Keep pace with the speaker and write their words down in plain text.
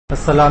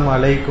अस्सलामु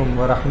अलैकुम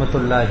व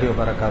रहमतुल्लाहि व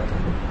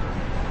बरकातुहू।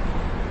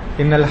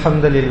 इन्नल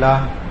हम्दुलिल्लाह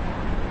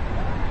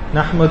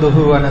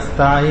नहमदुहु व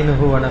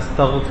नस्तईनुहु व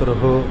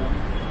नस्तगफिरुहु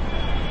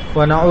व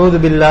नऊज़ु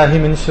बिल्लाहि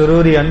मिन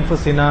शुरूरि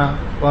अनफुसिना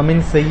व मिन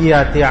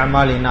सय्यिआति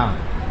अमालिना।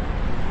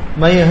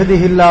 मय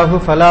यहदिहिल्लाहु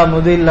फला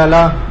मुदिल्ल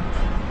लहु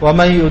व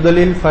मय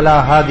युद्लिल फला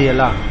हादिय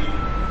लहु।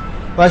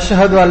 व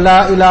अशहदु अल्ला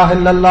इलाहा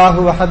इल्लल्लाहु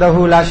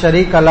वहदहु ला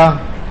शरीका लहु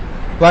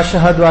व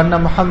अशहदु अन्न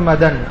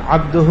मुहम्मदन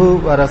अब्दुहु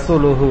व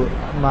रसूलुहु।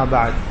 अम्मा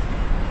बाद।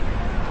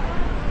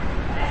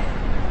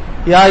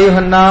 या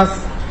अय्युहन्नास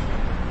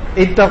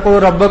इत्तक़ू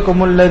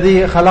रब्बकुमुल्लज़ी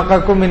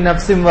खलक़कुम मिन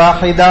नफ्सिन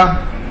वाहिदा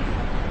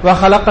व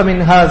खलक़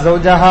मिनहा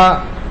ज़ौजहा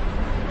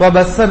व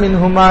बस्स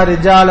मिनहुमा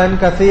रिजालन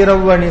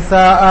कसीरन व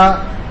निसाअ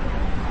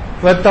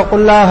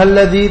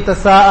वत्तक़ुल्लाहल्लज़ी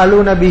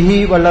तसाअलून बिही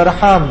वल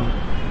अर्हाम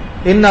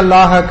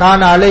इन्नल्लाहा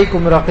कान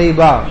अलैकुम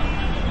रक़ीबा।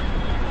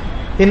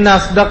 इन्न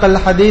अस्दक़ल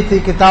हदीसी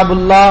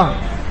किताबुल्लाह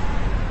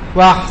व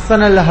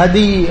अहसनल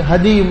हदी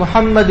हदी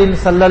मुहम्मदिन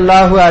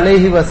सल्लल्लाहु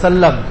अलैहि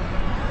वसल्लम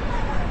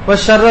व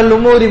शर्रल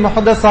उमूरि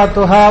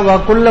मुहदसातुहा व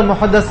कुल्ल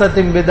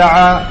मुहदसतिन बिदअ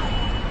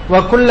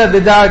व कुल्ल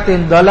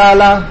बिदअतिन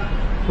दलाला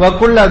व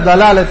कुल्ल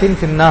दलालतिन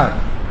फिन्नार।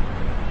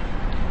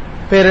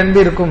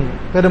 பேரன்பிற்கும்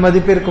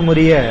பெருமதிப்பிற்கும்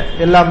உரிய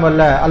எல்லாம்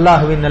வல்ல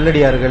அல்லாஹ்வின்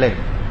நல்லடியார்களே,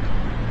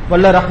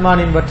 வல்ல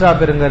ரஹ்மானின் வற்றா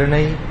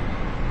பெருங்கருணை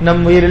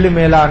நம் உயிரிலும்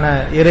மேலான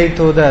இறை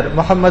தூதர்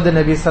முஹம்மது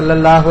நபி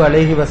ஸல்லல்லாஹு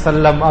அலைஹி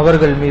வஸல்லம்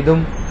அவர்கள்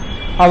மீதும்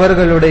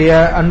அவர்களுடைய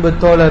அன்பு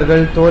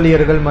தோழர்கள்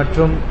தோழியர்கள்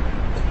மற்றும்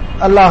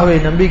அல்லாஹ்வை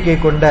நம்பிக்கை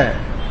கொண்ட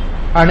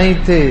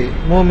அனைத்து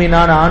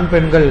மூமினான ஆண்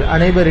பெண்கள்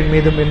அனைவரின்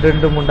மீதும்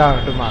என்றென்றும்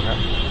உண்டாகட்டுமாக.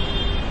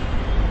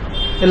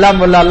 எல்லாம்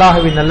வல்ல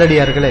அல்லாஹ்வின்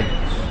நல்லடியார்களே,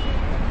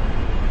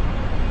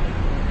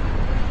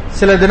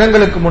 சில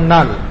தினங்களுக்கு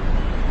முன்னால்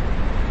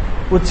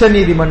உச்ச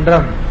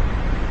நீதிமன்றம்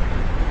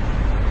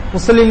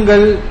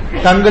முஸ்லிம்கள்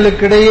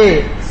தங்களுக்கிடையே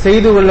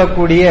செய்து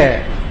கொள்ளக்கூடிய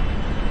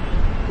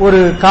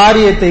ஒரு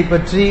காரியத்தை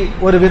பற்றி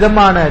ஒரு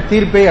விதமான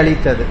தீர்ப்பை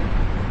அளித்தது.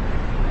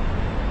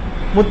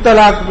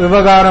 முத்தலாக்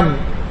விவகாரம்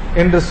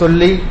என்று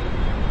சொல்லி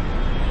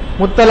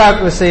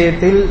முத்தலாக்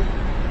விஷயத்தில்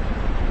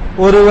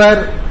ஒருவர்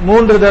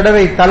 3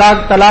 தடவை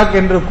தலாக் தலாக்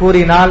என்று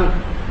கூறினால்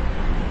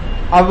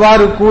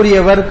அவ்வாறு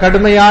கூறியவர்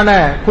கடுமையான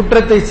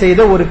குற்றத்தை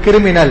செய்த ஒரு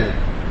கிரிமினல்,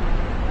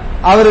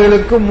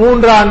 அவர்களுக்கு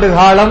 3 ஆண்டு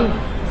காலம்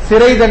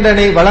சிறை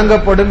தண்டனை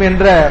வழங்கப்படும்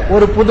என்ற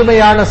ஒரு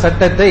புதுமையான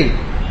சட்டத்தை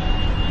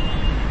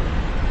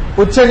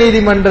உச்ச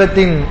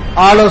நீதிமன்றத்தின்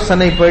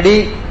ஆலோசனைப்படி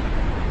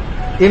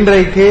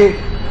இன்றைக்கு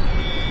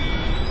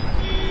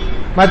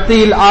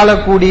மத்தியில்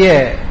ஆளக்கூடிய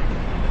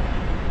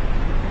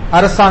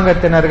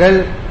அரசாங்கத்தினர்கள்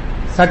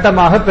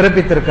சட்டமாக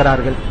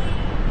பிறப்பித்திருக்கிறார்கள்.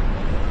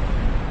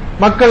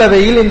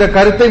 மக்களவையில் இந்த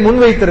கருத்தை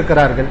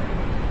முன்வைத்திருக்கிறார்கள்.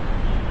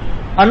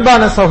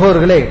 அன்பான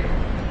சகோதரர்களே,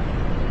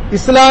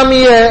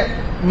 இஸ்லாமிய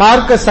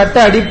மார்க்க சட்ட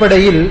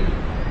அடிப்படையில்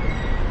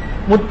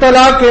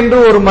முத்தலாக் என்று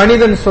ஒரு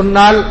மனிதன்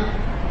சொன்னால்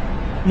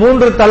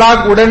 3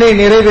 தலாக் உடனே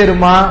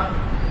நிறைவேறுமா?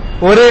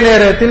 ஒரே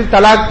நேரத்தில்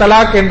தலாக்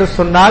தலாக் என்று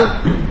சொன்னால்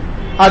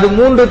அது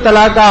 3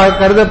 தலாக்காக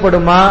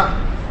கருதப்படுமா?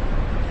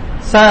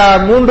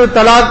 3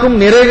 தலாக்கும்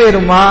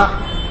நிறைவேறுமா?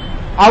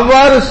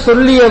 அவ்வாறு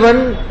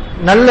சொல்லியவன்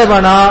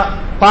நல்லவனா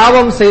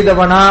பாவம்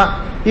செய்தவனா?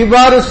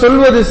 இவ்வாறு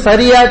சொல்வது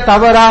சரியா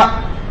தவறா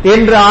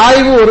என்ற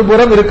ஆய்வு ஒரு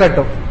புறம்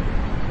இருக்கட்டும்,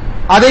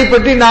 அதை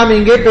பற்றி நாம்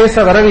இங்கே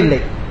பேச வரவில்லை.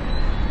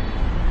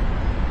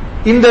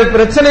 இந்த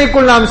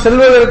பிரச்சனைக்குள் நாம்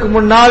செல்வதற்கு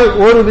முன்னால்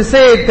ஒரு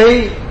விஷயத்தை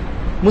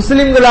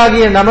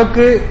முஸ்லிம்களாகிய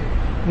நமக்கு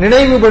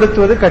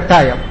நினைவுபடுத்துவது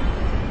கட்டாயம்.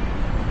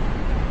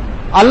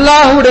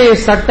 அல்லாஹ்வுடைய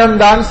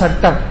சட்டம்தான்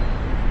சட்டம்.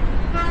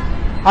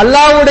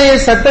 அல்லாஹ்வுடைய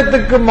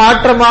சட்டத்துக்கு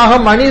மாற்றமாக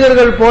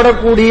மனிதர்கள்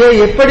போடக்கூடிய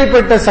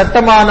எப்படிப்பட்ட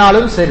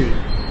சட்டமானாலும் சரி,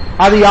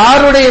 அது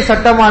யாருடைய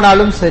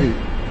சட்டமானாலும் சரி,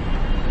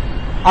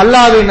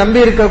 அல்லாஹ்வை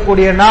நம்பி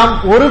இருக்கக்கூடிய நாம்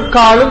ஒரு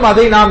காலம்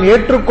அதை நாம்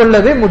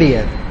ஏற்றுக்கொள்ளவே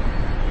முடியாது.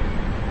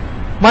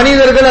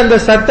 மனிதர்கள் அந்த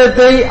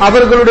சட்டத்தை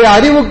அவர்களுடைய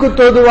அறிவுக்கு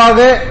தோதுவாக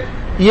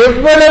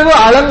எவ்வளவு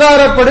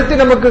அலங்காரப்படுத்தி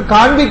நமக்கு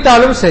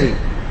காண்பித்தாலும் சரி,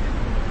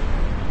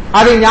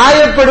 அதை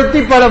நியாயப்படுத்தி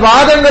பல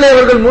வாதங்களை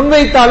அவர்கள்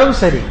முன்வைத்தாலும்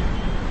சரி,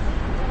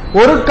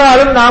 ஒரு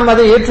காலம் நாம்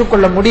அதை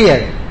ஏற்றுக்கொள்ள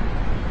முடியாது.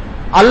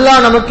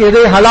 அல்லாஹ் நமக்கு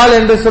எதை ஹலால்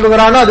என்று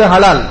சொல்கிறானோ அது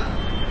ஹலால்,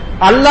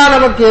 அல்லாஹ்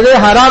நமக்கு எதை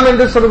ஹராம்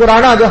என்று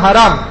சொல்கிறானோ அது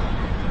ஹராம்.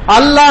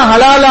 அல்லாஹ்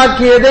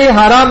ஹலாலாக்கியதை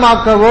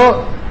ஹராமாக்கவோ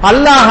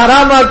அல்லாஹ்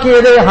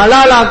ஹராமாக்கியதை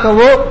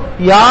ஹலாலாக்கவோ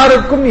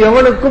யாருக்கும்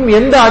எவனுக்கும்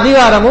எந்த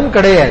அதிகாரமும்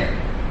கிடையாது.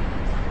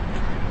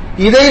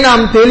 இதை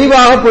நாம்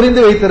தெளிவாக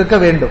புரிந்து வைத்திருக்க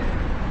வேண்டும்.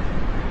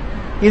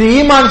 இது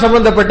ஈமான்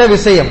சம்பந்தப்பட்ட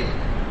விஷயம்.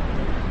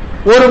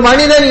 ஒரு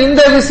மனிதன்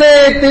இந்த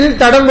விஷயத்தில்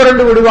தடம்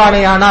புரண்டு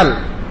விடுவானேயானால்,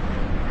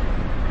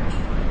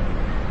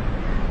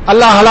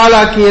 அல்லாஹ்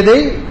ஹலாலாக்கியதை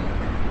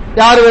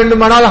யார்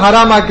வேண்டுமானால்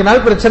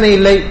ஹராமாக்கினால் பிரச்சனை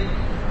இல்லை,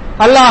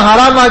 அல்லாஹ்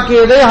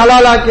ஹராமாக்கியதை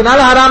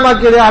ஹலாலாக்கினால்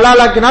ஹராமாக்கியதை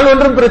ஹலாலாக்கினால்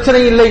ஒன்றும்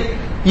பிரச்சனை இல்லை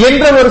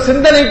என்ற ஒரு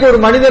சிந்தனைக்கு ஒரு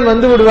மனிதன்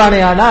வந்து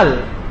விடுவானேயானால்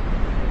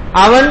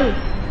அவன்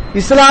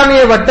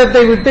இஸ்லாமிய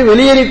வட்டத்தை விட்டு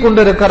வெளியேறிக்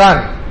கொண்டிருக்கிறான்,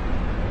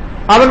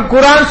 அவன்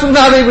குர்ஆன்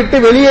சுன்னாவை விட்டு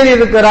வெளியேறி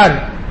இருக்கிறான்,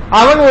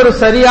 அவன் ஒரு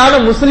சரியான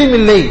முஸ்லிம்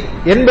இல்லை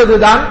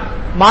என்பதுதான்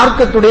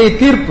மார்க்கத்துடைய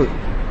தீர்ப்பு.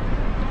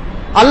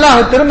 அல்லாஹ்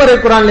திருமறை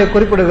குர்ஆனிலே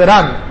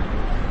குறிப்பிடுகிறான்.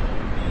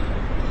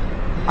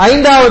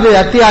 5வது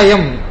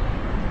அத்தியாயம்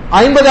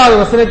 50வது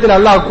வசனத்தில்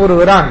அல்லாஹ்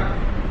கூறுகிறான்,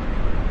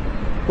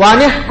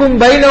 வனஹ்கும்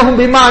பைனஹும்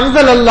பிமா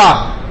அன்ஸலல்லாஹ்,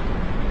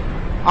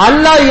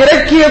 அல்லாஹ்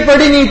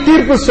இறக்கியபடி நீ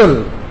தீர்ப்பு சொல்,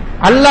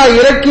 அல்லாஹ்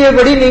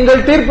இறக்கியபடி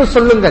நீங்கள் தீர்ப்பு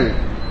சொல்லுங்கள்.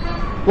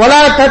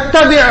 வலா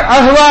தத்தபி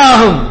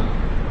அஹ்வாஹும்,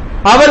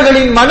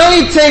 அவர்களின் மனோ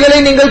இச்சைகளை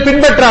நீங்கள்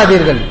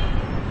பின்பற்றாதீர்கள்.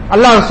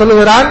 அல்லாஹ்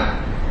சொல்லுகிறான்,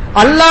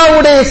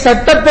 அல்லாஹ்வுடைய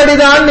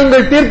சட்டப்படிதான்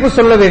நீங்கள் தீர்ப்பு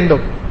சொல்ல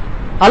வேண்டும்.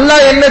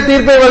 அல்லாஹ் என்ன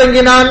தீர்ப்பை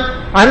வழங்கினான்,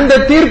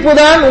 அந்த தீர்ப்பு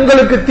தான்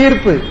உங்களுக்கு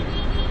தீர்ப்பு.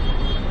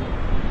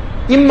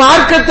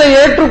 இம்மார்க்கத்தை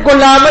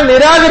ஏற்றுக்கொள்ளாமல்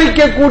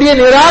நிராகரிக்கக்கூடிய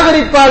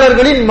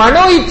நிராகரிப்பாளர்களின்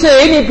மனோ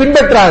இச்சையை நீ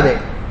பின்பற்றாதே.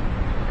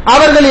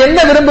 அவர்கள் என்ன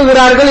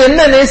விரும்புகிறார்கள்,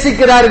 என்ன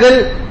நேசிக்கிறார்கள்,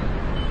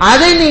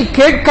 அதை நீ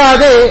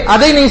கேட்காதே,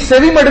 அதை நீ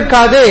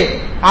செவிமடுக்காதே,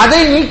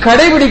 அதை நீ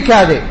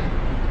கடைபிடிக்காதே.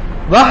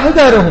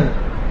 வஹ்தருஹும்,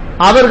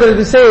 அவர்கள்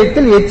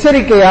விஷயத்தில்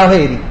எச்சரிக்கையாக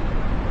இரு.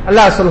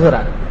 அல்லாஹ்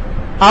சொல்கிறார்,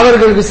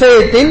 அவர்கள்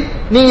விஷயத்தில்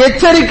நீ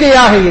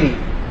எச்சரிக்கையாக இரு.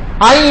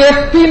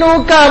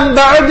 ஐயஃப்தினூக அன்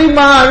பஅதி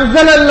மா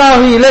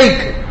அன்ஸலல்லாஹு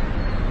இலைக்,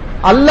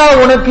 அல்லாஹ்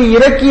உனக்கு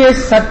இறக்கிய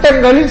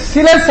சட்டங்களில்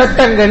சில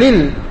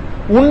சட்டங்களில்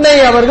உன்னை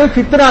அவர்கள்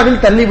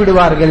ஃபித்னாவில் தள்ளி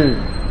விடுவார்கள்.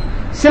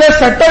 சில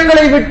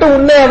சட்டங்களை விட்டு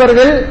உன்னை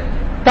அவர்கள்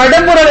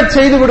தடமுறச்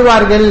செய்து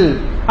விடுவார்கள்.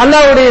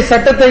 அல்லாஹ்வுடைய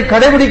சட்டத்தை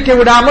கடைபிடிக்க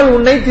விடாமல்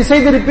உன்னை திசை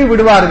திருப்பி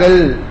விடுவார்கள்.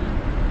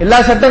 எல்லா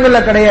சட்டங்கள்ல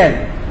கிடையாது,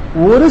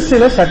 ஒரு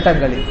சில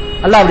சட்டங்களில்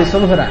அல்லாஹ் அப்படி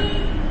சொல்கிறான்.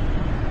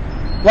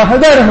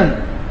 வஹதர்ஹும்,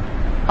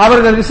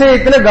 அவர்கள்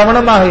விஷயத்துல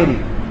கவனமாக இரு.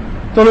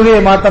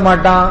 தொழுகையை மாத்த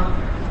மாட்டான்,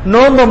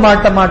 நோன்ப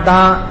மாட்ட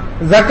மாட்டான்,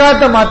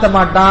 ஜகாத்த மாத்த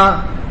மாட்டான்,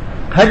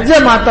 ஹஜ்ஜ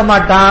மாத்த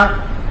மாட்டான்.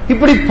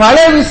 இப்படி பல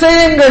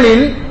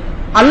விஷயங்களில்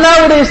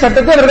அல்லாஹ்வுடைய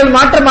சட்டத்தை அவர்கள்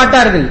மாற்ற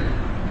மாட்டார்கள்,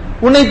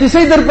 உன்னை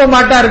திசை திருப்ப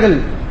மாட்டார்கள்.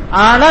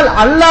 ஆனால்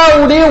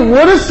அல்லாஹ்வுடைய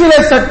ஒரு சில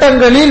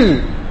சட்டங்களில்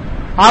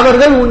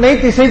அவர்கள் உன்னை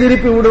திசை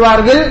திருப்பி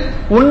விடுவார்கள்,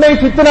 உன்னை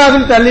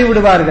ஃபித்னாவில் தள்ளி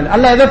விடுவார்கள்.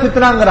 அல்லாஹ் எதை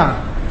ஃபித்னாங்கறான்,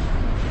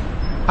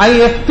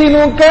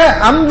 ஐயஃப்தினூக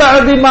அன்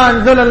பஅதி மா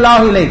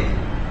அன்ஸலல்லாஹு இலைக்,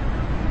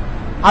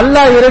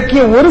 அல்லாஹ்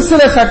இறக்கிய ஒரு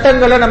சில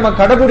சட்டங்களை நம்ம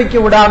கடைபிடிக்க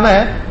விடாம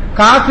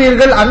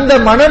காஃபிர்கள் அந்த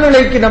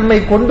மனநிலைக்கு நம்மை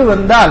கொண்டு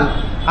வந்தால்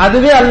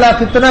அதுவே அல்லாஹ்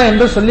ஃபித்னா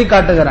என்று சொல்லி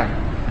காட்டுகிறான்.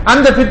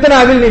 அந்த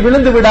ஃபித்னாவில் நீ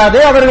விழுந்து விடாதே,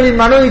 அவர்களின்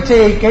மனோ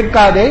இச்சையை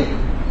கேட்காதே.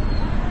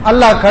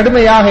 அல்லாஹ்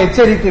கடுமையாக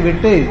எச்சரித்து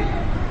விட்டு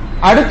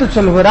அடுத்து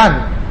சொல்கிறான்,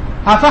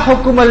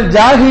 அஃபஹுக்குமல்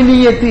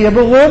ஜாஹிலியத்தி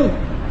யபூன்,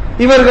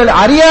 இவர்கள்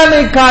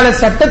அறியாமை கால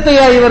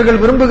சட்டத்தையா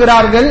இவர்கள்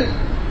விரும்புகிறார்கள்.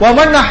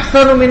 வமன்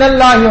அஹ்ஸனு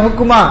மினல்லாஹி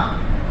ஹுக்மா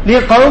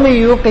லிகௌமி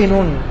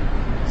யூகினூன்,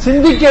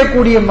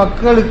 சிந்திக்கக்கூடிய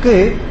மக்களுக்கு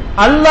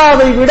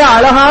அல்லாஹ்வை விட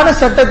அழகான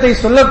சட்டத்தை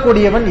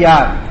சொல்லக்கூடியவன்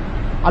யார்,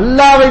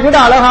 அல்லாஹ்வை விட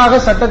அழகாக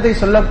சட்டத்தை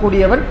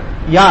சொல்லக்கூடியவன்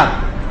யார்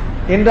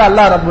என்று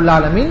அல்லாஹ் ரப்புல்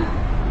ஆலமீன்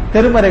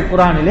திருமறை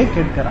குர்ஆனிலே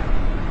கேட்கிறார்.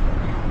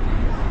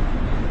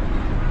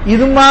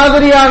 இது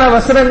மாதிரியான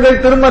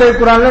வசனங்கள் திருமறை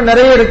குர்ஆன்ல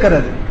நிறைய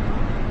இருக்கிறது.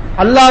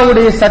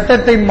 அல்லாஹ்வுடைய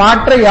சட்டத்தை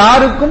மாற்ற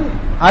யாருக்கும்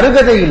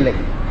அருகதை இல்லை.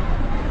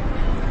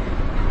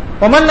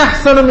 வமன்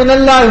அஹ்ஸனு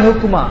மினல்லாஹி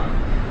ஹுக்மா,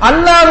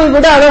 அல்லாஹ்வை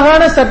விட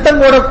அழகான சட்டம்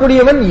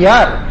போடக்கூடியவன்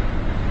யார்.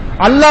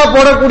 அல்லாஹ்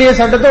போடக்கூடிய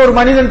சட்டத்தை ஒரு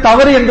மனிதன்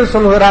தவறு என்று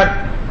சொல்கிறான்,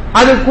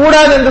 அது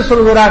கூடாது என்று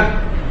சொல்கிறான்,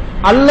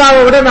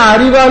 அல்லாஹ்வை விட நான்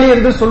அறிவாளி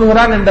என்று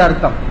சொல்கிறான் என்று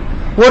அர்த்தம்.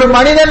 ஒரு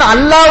மனிதன்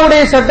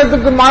அல்லாஹ்வுடைய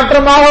சட்டத்துக்கு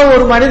மாற்றமாக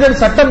ஒரு மனிதன்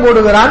சட்டம்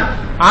போடுகிறான்,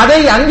 அதை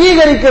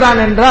அங்கீகரிக்கிறான்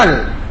என்றால்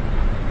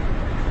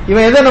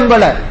இவன் எதை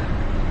நம்பல,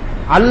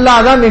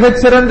 அல்லாஹ் தான்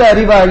மிகச்சிறந்த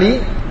அறிவாளி,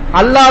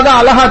 அல்லாஹ் தான்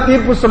அழகா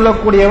தீர்ப்பு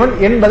சொல்லக்கூடியவன்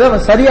என்பதை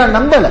அவன் சரியா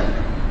நம்பல.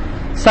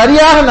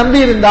 சரியாக நம்பி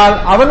இருந்தால்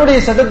அவனுடைய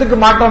சட்டத்துக்கு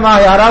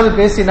மாற்றமாக யாராவது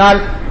பேசினால்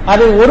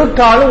அதை ஒரு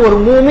காலம் ஒரு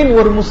மூமின்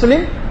ஒரு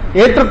முஸ்லிம்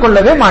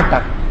ஏற்றுக்கொள்ளவே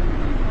மாட்டார்.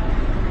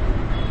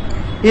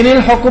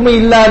 இனில் ஹுக்மு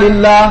இல்லா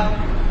லில்லாஹ்,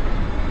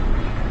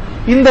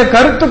 இந்த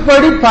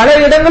கருத்துப்படி பல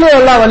இடங்களில்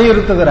அல்லாஹ்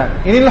வலியுறுத்துகிறார்.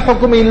 இனில்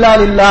ஹுக்மு இல்லா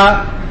லில்லாஹ்,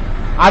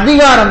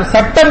 அதிகாரம்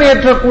சட்டம்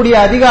ஏற்றக்கூடிய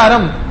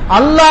அதிகாரம்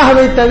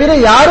அல்லாஹ்வை தவிர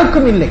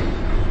யாருக்கும் இல்லை.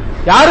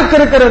 யாருக்கு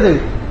இருக்கிறது,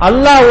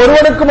 அல்லாஹ்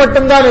ஒருவனுக்கு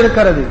மட்டும்தான்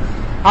இருக்கிறது.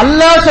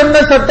 அல்லாஹ் சொன்ன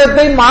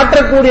சட்டத்தை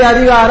மாற்றக்கூடிய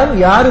அதிகாரம்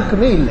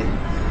யாருக்குமே இல்லை.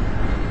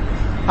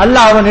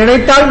 அல்லாஹ் அவன்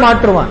நினைத்தால்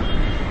மாற்றுவான்,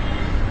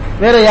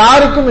 வேற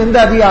யாருக்கும் எந்த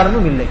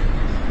அதிகாரமும் இல்லை.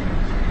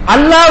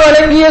 அல்லாஹ்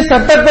வழங்கிய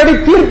சட்டப்படி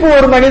தீர்ப்பு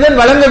ஒரு மனிதன்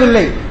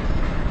வழங்கவில்லை,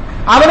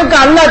 அவனுக்கு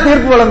அல்லாஹ்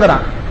தீர்ப்பு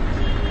வழங்குறான்.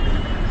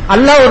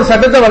 அல்லாஹ் ஒரு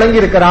சட்டத்தை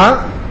வழங்கி இருக்கிறான்,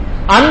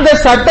 அந்த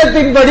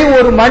சட்டத்தின்படி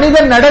ஒரு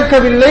மனிதன்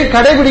நடக்கவில்லை,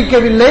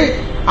 கடைபிடிக்கவில்லை,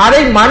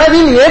 அதை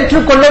மனதில்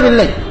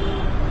ஏற்றுக்கொள்ளவில்லை,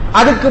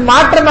 அதுக்கு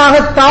மாற்றமாக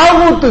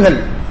தாகூத்துகள்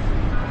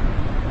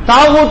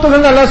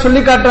அல்லாஹ்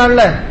சொல்லி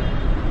காட்டுறான்ல,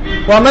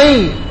 வமை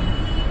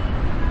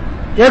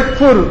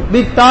யக்ஃபுர்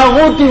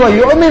பித்தாகூதி வ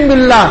யுமின்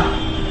பில்லாஹ்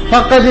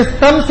ஃபக்கத்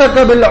இஸ்தம்ஸக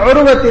பில்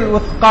உர்வத்தில்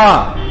உஸ்கா,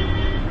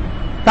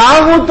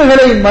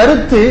 தாகூத்துகளை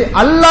மறுத்து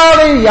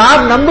அல்லாஹ்வை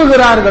யார்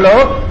நம்புகிறார்களோ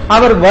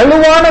அவர்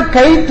வலுவான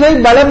கயிற்றை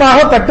பலமாக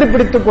பற்றி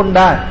பிடித்துக்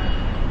கொண்டார்,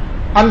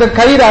 அந்த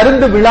கயிறு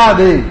அருந்து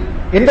விழாது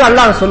என்று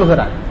அல்லாஹ்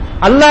சொல்லுகிறார்.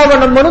 அல்லாஹ்வை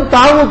நம்பணும்,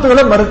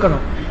 தாகூத்துகளை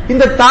மறுக்கணும்.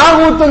 இந்த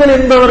தாகூத்துகள்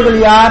என்பவர்கள்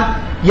யார்,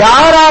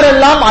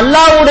 யாரெல்லாம்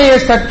அல்லாஹ்வுடைய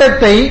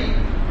சட்டத்தை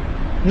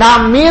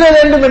நாம் மீற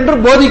வேண்டும் என்று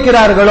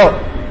போதிக்கிறார்களோ,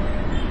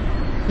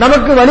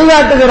 நமக்கு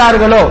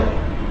வழிகாட்டுகிறார்களோ,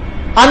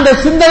 அந்த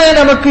சிந்தனை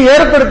நமக்கு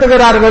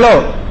ஏற்படுத்துகிறார்களோ,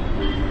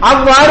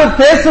 அவ்வாறு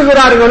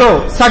பேசுகிறார்களோ,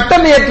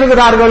 சட்டம்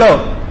இயற்றுகிறார்களோ,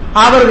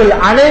 அவர்கள்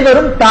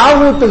அனைவரும்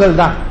தாகூத்துகள்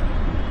தான்.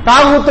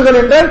 தாகூத்துகள்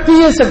என்றால்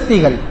தீய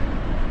சக்திகள்,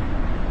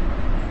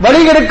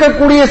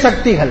 வழிகெடுக்கக்கூடிய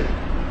சக்திகள்.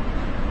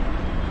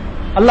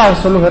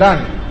 அல்லாஹ்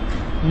சொல்லுகிறான்,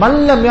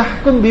 மல்லம்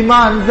யஹ்கும் பிமா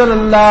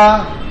அன்ஸலல்லாஹ்,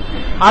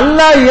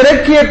 அல்லாஹ்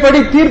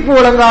இறக்கியபடி தீர்ப்பு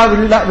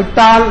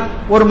வழங்காவிட்டால்,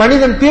 ஒரு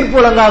மனிதன் தீர்ப்பு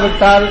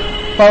வழங்காவிட்டால்,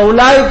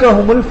 ஃபஉலாயிக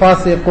ஹுமுல்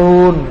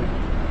ஃபாஸிகூன்,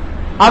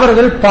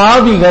 அவர்கள்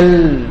பாவிகள்.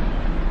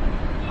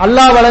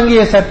 அல்லாஹ்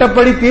வழங்கிய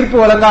சட்டப்படி தீர்ப்பு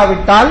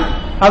வழங்காவிட்டால்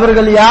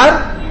அவர்கள் யார்?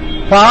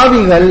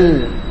 பாவிகள்.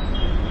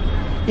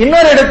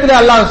 இன்னொரு இடத்தில்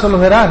அல்லாஹ்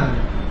சொல்கிறான்,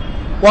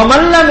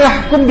 வமல்லம்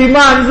யஹ்கும்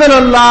பிமா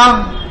அன்ஸலல்லாஹ்,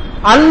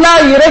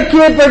 அல்லாஹ்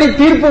இறக்கியபடி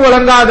தீர்ப்பு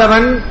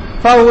வழங்காதவன்,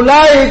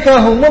 ஃபஉலாயிக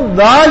ஹுமுல்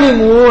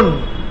ஸாலிமூன்,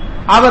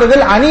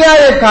 அவர்கள்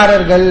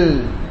அநியாயக்காரர்கள்.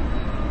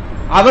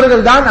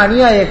 அவர்கள் தான்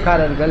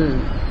அநியாயக்காரர்கள்.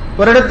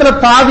 ஒரு இடத்துல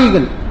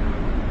பாவிகள்,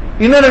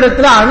 இன்னொரு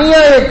இடத்துல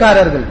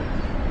அநியாயக்காரர்கள்.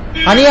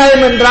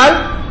 அநியாயம் என்றால்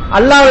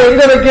அல்லாஹ்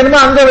எங்க வைக்கணுமோ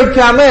அங்க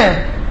வைக்காம,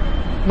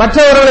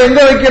 மற்றவர்களை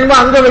எங்க வைக்கணுமோ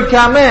அங்க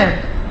வைக்காம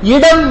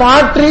இடம்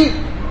மாற்றி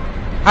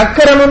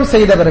அக்கிரமம்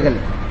செய்தவர்கள்,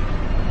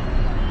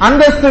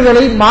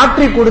 அந்தஸ்துகளை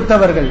மாற்றி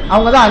கொடுத்தவர்கள்,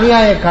 அவங்க தான்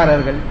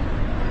அநியாயக்காரர்கள்.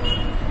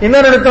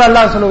 இன்னொரு இடத்துல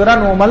அல்லாஹ்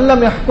சொல்லுகிறான்,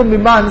 மல்லம் யஹ்கும்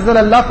பிமா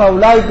அன்ஸலல்லாஹ்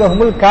ஃபஉலாயிக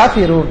ஹுமுல்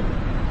காஃபிரூன்,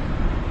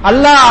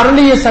 அல்லாஹ்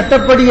அருளிய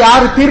சட்டப்படி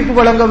யார் தீர்ப்பு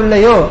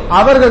வழங்கவில்லையோ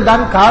அவர்கள்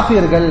தான்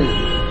காஃபிர்கள்.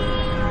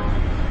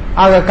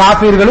 ஆக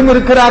காஃபிர்களும்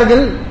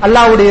இருக்கிறார்கள்,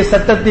 அல்லாஹ்வுடைய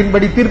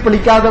சட்டத்தின்படி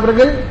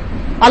தீர்ப்பளிக்காதவர்கள்,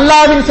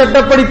 அல்லாஹ்வின்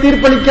சட்டப்படி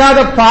தீர்ப்பளிக்காத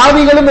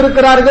பாவிகளும்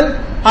இருக்கிறார்கள்,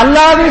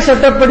 அல்லாஹ்வின்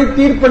சட்டப்படி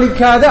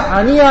தீர்ப்பளிக்காத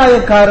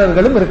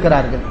அநியாயக்காரர்களும்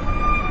இருக்கிறார்கள்.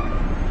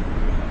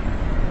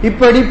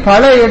 இப்படி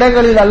பல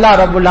இடங்களில் அல்லாஹ்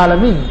ரப்புல்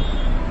ஆலமீன்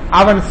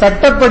அவன்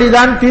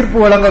சட்டப்படிதான் தீர்ப்பு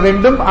வழங்க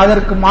வேண்டும்.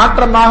 அதற்கு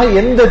மாற்றமாக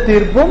எந்த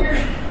தீர்ப்பும்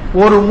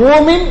ஒரு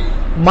மூமின்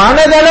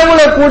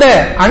மனதளவுல கூட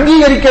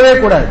அங்கீகரிக்கவே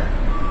கூடாது.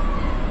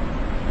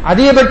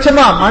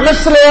 அதிகபட்சமா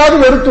மனசுலையாவது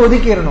வெறுத்து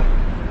ஒதுக்கிடணும்.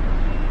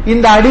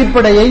 இந்த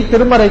அடிப்படையை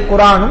திருமறை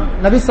குர்ஆனும்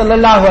நபி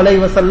ஸல்லல்லாஹு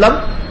அலைஹி வஸல்லம்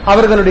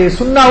அவர்களுடைய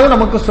சுன்னாவும்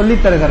நமக்கு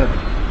சொல்லித் தருகிறது.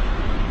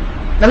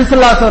 நபி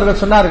ஸல்லல்லாஹு அலைஹி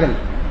அவர்கள் சொன்னார்கள்,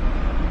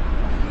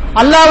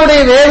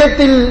 அல்லாஹ்வுடைய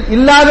வேதத்தில்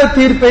இல்லாத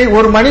தீர்ப்பை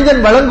ஒரு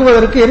மனிதன்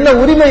வழங்குவதற்கு என்ன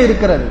உரிமை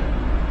இருக்கிறது?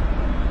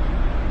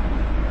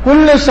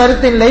 குல்லு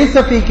ஷர்த்தின் லைஸ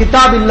ஃபீ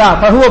கிதாபில்லாஹ்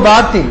ஃபஹுவ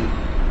பாத்தில்,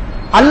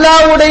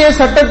 அல்லாஹ்வுடைய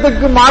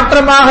சட்டத்துக்கு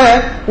மாற்றமாக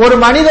ஒரு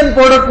மனிதன்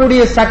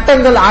போடக்கூடிய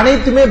சட்டங்கள்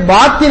அனைத்துமே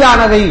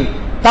பாத்திலானவை,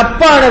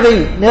 தப்பானவை,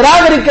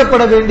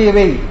 நிராகரிக்கப்பட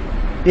வேண்டியவை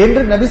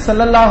என்று நபி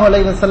ஸல்லல்லாஹு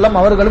அலைஹி வஸல்லம்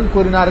அவர்களும்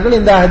கூறினார்கள்.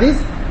 இந்த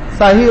ஹதீஸ்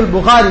சஹீஹுல்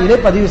புகாரியிலே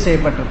பதிவு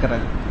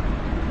செய்யப்பட்டிருக்கிறது.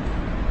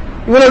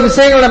 இவ்வளவு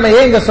விஷயங்கள் நம்ம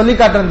ஏன் இங்க சொல்லி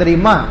காட்டுறோம்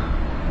தெரியுமா?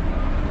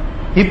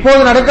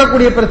 இப்போது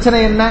நடக்கக்கூடிய பிரச்சனை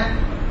என்ன?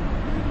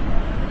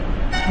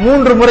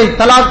 3 முறை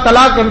தலாக்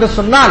தலாக் என்று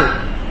சொன்னால்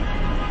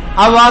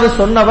அவ்வாறு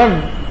சொன்னவன்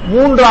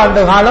 3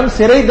 ஆண்டு காலம்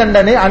சிறை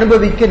தண்டனை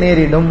அனுபவிக்க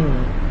நேரிடும்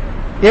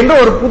என்று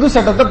ஒரு புது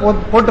சட்டத்தை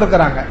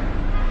போட்டிருக்கிறாங்க.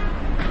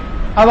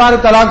 அவ்வாறு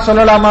தலாக்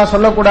சொல்லலாமா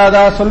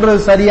சொல்லக்கூடாதா, சொல்றது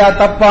சரியா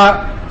தப்பா,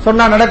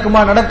 சொன்னா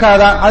நடக்குமா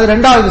நடக்காதா, அது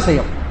 2வது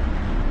விஷயம்.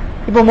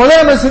 இப்ப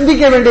முதல்ல நம்ம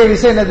சிந்திக்க வேண்டிய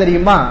விஷயம் என்ன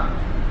தெரியுமா?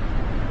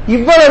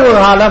 இவ்வளவு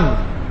காலம்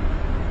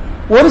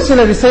ஒரு சில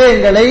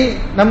விஷயங்களை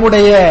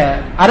நம்முடைய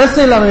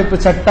அரசியல் அமைப்பு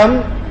சட்டம்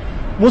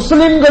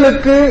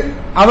முஸ்லிம்களுக்கு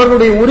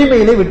அவர்களுடைய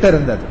உரிமையிலே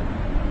விட்டிருந்தது.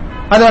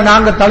 அதுல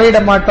நாங்க தலையிட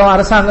மாட்டோம்,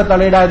 அரசாங்கம்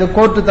தலையிடாது,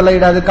 கோர்ட்டு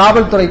தலையிடாது,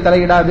 காவல்துறை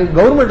தலையிடாது,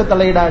 கவர்மெண்ட்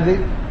தலையிடாது.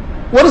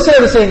 ஒரு சில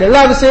விஷயங்கள்,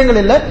 எல்லா விஷயங்கள்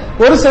இல்ல,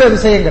 ஒரு சில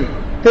விஷயங்கள்,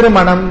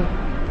 திருமணம்,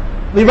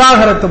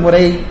 விவாகரத்து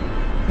முறை,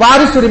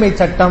 வாரிசுரிமை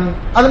சட்டம்,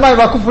 அது மாதிரி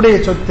வக்ஃபுடைய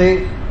சொத்து,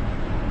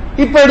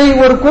 இப்படி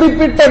ஒரு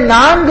குறிப்பிட்ட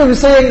 4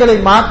 விஷயங்களை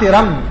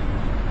மாத்திரம்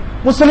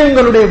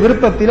முஸ்லிம்களுடைய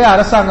விருப்பத்திலே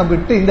அரசாங்கம்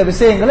விட்டு இந்த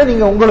விஷயங்களை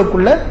நீங்க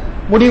உங்களுக்குள்ள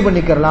முடிவு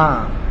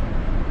பண்ணிக்கலாம்.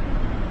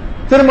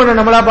 திருமணம்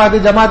நம்மளா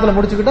பார்த்து ஜமாத்துல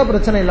முடிச்சுக்கிட்டா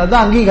பிரச்சனை இல்லாத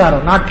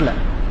அங்கீகாரம் நாட்டுல.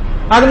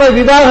 அது மாதிரி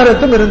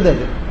விவாகரத்தும்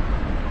இருந்தது.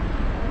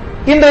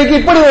 இன்றைக்கு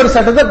இப்படி ஒரு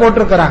சட்டத்தை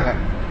போட்டிருக்கிறாங்க.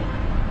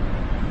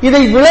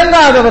 இதை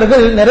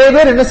விளங்காதவர்கள் நிறைய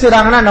பேர் என்ன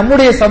செய்யறாங்கன்னா,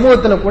 நம்முடைய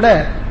சமூகத்துல கூட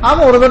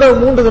ஆமா ஒரு தடவை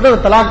 3 தடவை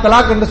தலாக்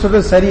தலாக் என்று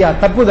சொல்றது சரியா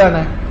தப்பு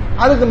தானே,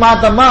 அதுக்கு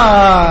மாத்தமா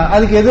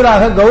அதுக்கு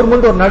எதிராக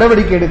கவர்மெண்ட் ஒரு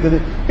நடவடிக்கை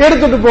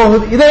எடுத்துட்டு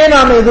போகுது, இதையே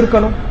நாம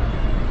எதிர்க்கணும்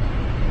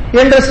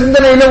என்ற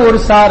சிந்தனையில ஒரு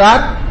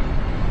சாரார்,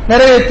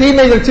 நிறைய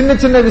தீமைகள் சின்ன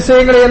சின்ன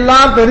விஷயங்களை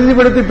எல்லாம்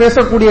பெரிதுபடுத்தி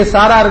பேசக்கூடிய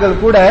சாரார்கள்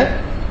கூட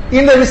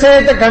இந்த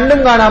விஷயத்தை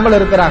கண்டும் காணாமல்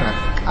இருக்கிறாங்க.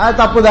 அது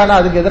தப்பு தானே,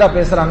 அதுக்கு எதிராக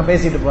பேசுறாங்க,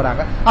 பேசிட்டு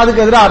போறாங்க,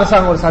 அதுக்கு எதிராக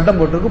அரசாங்கம் ஒரு சட்டம்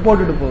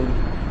போட்டுட்டு போகுது.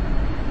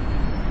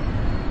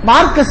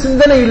 மார்க்க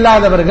சிந்தனை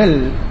இல்லாதவர்கள்,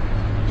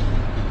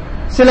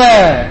 சில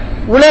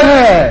உலக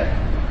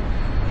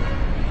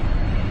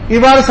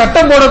இவ்வாறு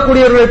சட்டம்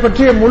போடக்கூடியவர்களை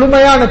பற்றிய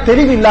முழுமையான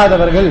தெரிவு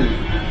இல்லாதவர்கள்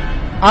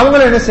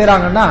அவங்க என்ன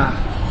செய்யறாங்கன்னா,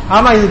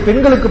 ஆமா இது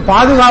பெண்களுக்கு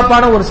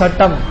பாதுகாப்பான ஒரு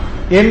சட்டம்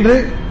என்று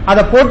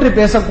அதை போற்றி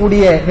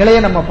பேசக்கூடிய நிலையை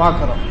நம்ம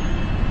பார்க்கிறோம்.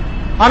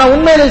 ஆனா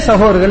உண்மையிலே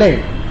சகோதரர்களே,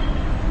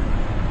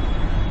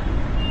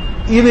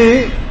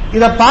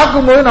 இத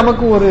பார்க்கும்போது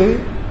நமக்கு ஒரு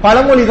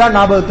பழமொழி தான்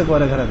ஞாபகத்துக்கு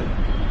வருகிறது.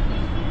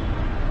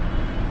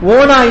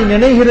 ஓனாய்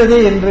நினைகிறது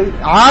என்று,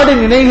 ஆடு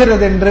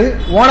நினைகிறது என்று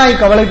ஓனாய்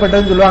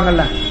கவலைப்பட்டதுன்னு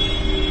சொல்லுவாங்கல்ல.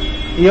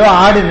 ஐயோ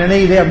ஆடு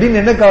நினையுது அப்படின்னு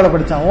என்ன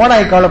கவலைப்படுச்சான்?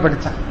 ஓனாய்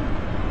கவலைப்படுச்சான்.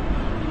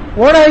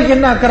 ஓனாய்க்கு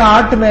என்ன அக்கறை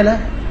ஆட்டு மேல?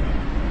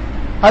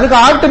 அதுக்கு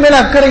ஆட்டு மேல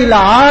அக்கறை இல்ல.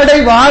 ஆடை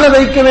வாழ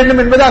வைக்க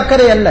வேண்டும் என்பது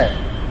அக்கறை அல்ல,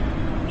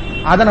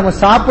 அதை நம்ம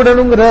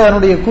சாப்பிடணுங்கிற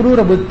அதனுடைய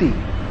குரூர புத்தி.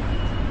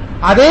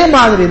 அதே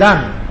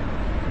மாதிரிதான்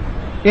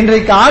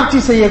இன்றைக்கு ஆட்சி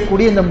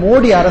செய்யக்கூடிய இந்த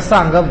மோடி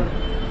அரசாங்கம்,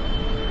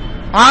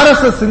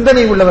 RSS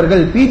சிந்தனை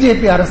உள்ளவர்கள்,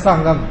 பிஜேபி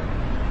அரசாங்கம்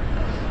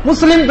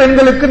முஸ்லிம்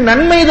பெண்களுக்கு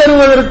நன்மை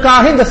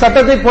தருவதற்காக இந்த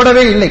சட்டத்தை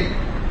போடவே இல்லை.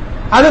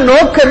 அது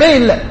நோக்கமே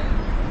இல்லை.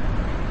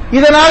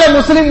 இதனால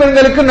முஸ்லிம்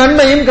பெண்களுக்கு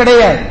நன்மையும்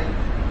கிடையாது,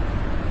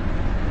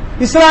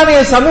 இஸ்லாமிய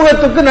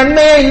சமூகத்துக்கு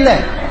நன்மையே இல்லை.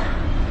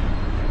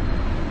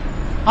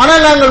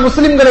 ஆனால் நாங்கள்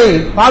முஸ்லிம்களை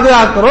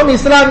பாதுகாக்கிறோம்,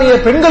 இஸ்லாமிய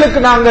பெண்களுக்கு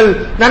நாங்கள்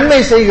நன்மை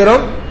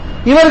செய்கிறோம்.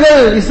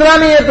 இவர்கள்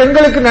இஸ்லாமிய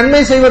பெண்களுக்கு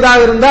நன்மை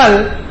செய்வதாக இருந்தால்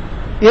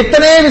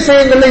எத்தனை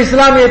விஷயங்கள்ல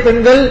இஸ்லாமிய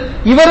பெண்கள்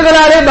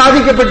இவர்களாலே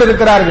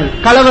பாதிக்கப்பட்டிருக்கிறார்கள்,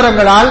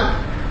 கலவரங்களால்.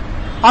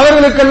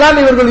 அவர்களுக்கெல்லாம்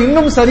இவர்கள்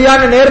இன்னும்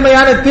சரியான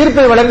நேர்மையான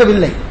தீர்ப்பை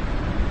வழங்கவில்லை.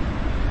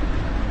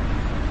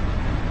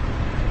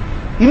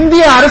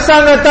 இந்திய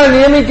அரசாங்கத்தால்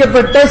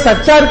நியமிக்கப்பட்ட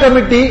சச்சார்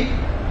கமிட்டி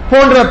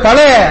போன்ற பல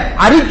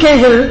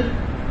அறிக்கைகள்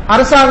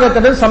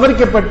அரசாங்கத்திடம்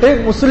சமர்ப்பிக்கப்பட்டு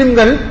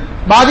முஸ்லிம்கள்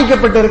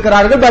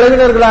பாதிக்கப்பட்டிருக்கிறார்கள்,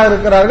 பலவீனர்களாக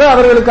இருக்கிறார்கள்,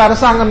 அவர்களுக்கு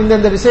அரசாங்கம்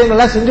இந்த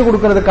விஷயங்கள்லாம் செஞ்சு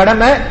கொடுக்கிறது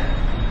கடமை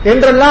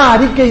என்றெல்லாம்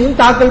அறிக்கையும்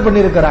தாக்கல்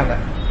பண்ணியிருக்கிறாங்க.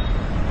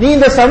 நீ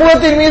இந்த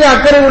சமூகத்தின் மீது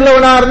அக்கறை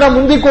உள்ளவனா இருந்தா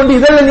முந்திக் கொண்டு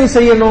இதெல்லாம் நீ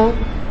செய்யணும்.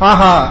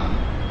 ஆஹா,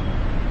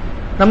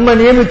 நம்ம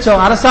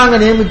நியமிச்சோம்,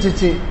 அரசாங்கம்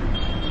நியமிச்சிச்சு,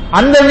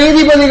 அந்த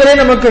நீதிபதிகளே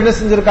நமக்கு என்ன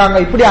செஞ்சிருக்காங்க,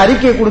 இப்படி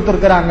அறிக்கை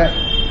கொடுத்திருக்கிறாங்க,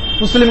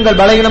 முஸ்லிம்கள்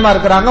பலகீனமா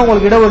இருக்கிறாங்க,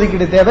 உங்களுக்கு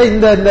இடஒதுக்கீடு தேவை,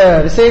 இந்த இந்த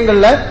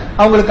விஷயங்கள்ல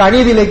அவங்களுக்கு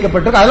அநீதி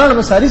இழைக்கப்பட்டிருக்கு, அதெல்லாம்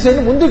நம்ம சரி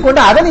செய்யணும் முந்திக்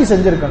கொண்டு அதை நீ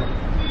செஞ்சிருக்கணும்.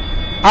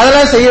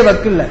 அதெல்லாம் செய்ய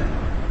வைக்கல.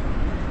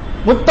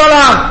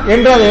 முத்தலாக்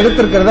என்று அதை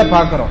எடுத்திருக்கிறத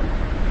பார்க்கிறோம்.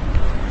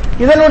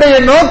 இதனுடைய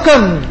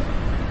நோக்கம்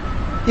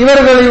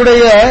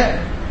இவர்களுடைய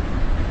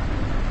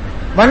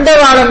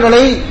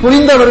வண்டவாளங்களை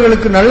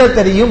புரிந்தவர்களுக்கு நல்ல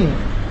தெரியும்.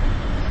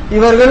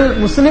 இவர்கள்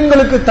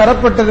முஸ்லிம்களுக்கு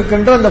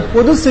தரப்பட்டிருக்கின்ற அந்த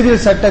பொது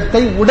சிவில்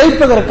சட்டத்தை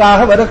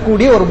உடைப்பதற்காக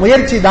வரக்கூடிய ஒரு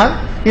முயற்சி தான்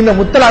இந்த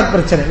முத்தலாக்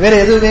பிரச்சனை, வேற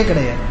எதுவுமே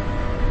கிடையாது.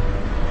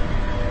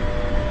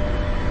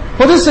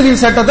 பொது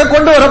சிவில் சட்டத்தை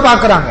கொண்டு வர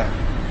பார்க்கிறாங்க.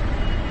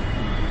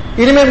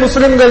 இனிமே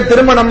முஸ்லிம்கள்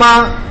திருமணமா,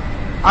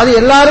 அது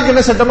எல்லாருக்கும்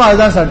என்ன சட்டமோ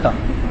அதுதான் சட்டம்.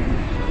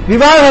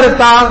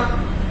 விவாகரத்தா,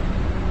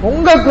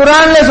 உங்க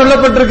குர்ஆன்ல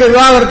சொல்லப்பட்டிருக்க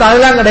விவாகரத்து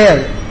அதெல்லாம்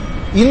கிடையாது.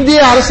 இந்திய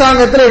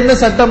அரசாங்கத்தில் என்ன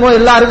சட்டமோ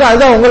எல்லாருக்கும்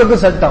அதுதான் உங்களுக்கு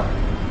சட்டம்.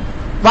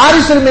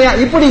 வாரிசுரிமையா,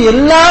 இப்படி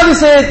எல்லா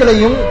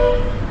விஷயத்திலையும்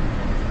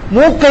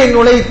மூக்கை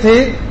நுழைத்து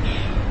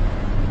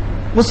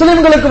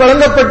முஸ்லிம்களுக்கு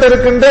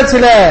வழங்கப்பட்டிருக்கின்ற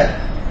சில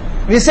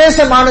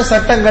விசேஷமான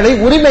சட்டங்களை,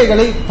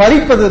 உரிமைகளை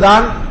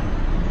பறிப்பதுதான்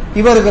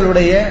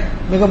இவர்களுடைய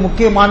மிக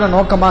முக்கியமான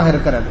நோக்கமாக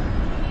இருக்கிறது.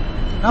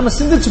 நாம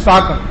சிந்திச்சு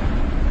பார்க்கணும்.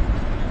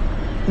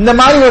 இந்த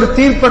மாதிரி ஒரு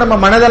தீர்ப்பை நம்ம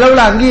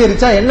மனதளவில்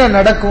அங்கீகரிச்சா என்ன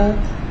நடக்கும்?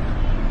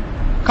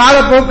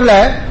 காலப்போக்கில்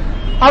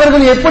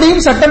அவர்கள்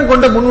எப்படியும் சட்டம்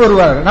கொண்டு முன்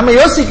வருவார்கள். நம்ம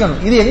யோசிக்கணும்,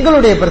 இது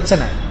எங்களுடைய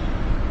பிரச்சனை.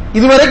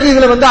 இதுவரைக்கும்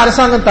இதுல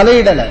அரசாங்கம்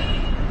தலையிடல,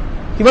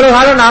 இவ்வளவு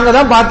காலம் நாங்க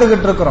தான்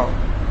பார்த்துக்கிட்டு இருக்கிறோம்.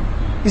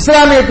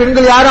 இஸ்லாமிய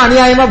பெண்கள் யாரும்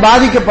அநியாயமா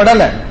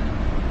பாதிக்கப்படல.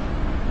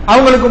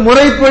 அவங்களுக்கு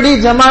முறைப்படி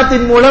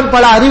ஜமாத்தின் மூலம்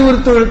பல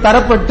அறிவுறுத்தல்கள்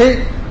தரப்பட்டு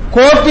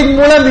கோர்ட்டின்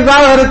மூலம்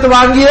விவாகரத்து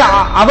வாங்கி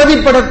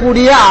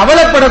அவதிப்படக்கூடிய,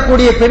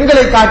 அவலப்படக்கூடிய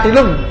பெண்களை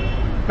காட்டிலும்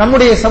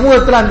நம்முடைய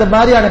சமூகத்தில் அந்த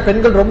மாதிரியான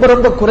பெண்கள் ரொம்ப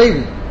ரொம்ப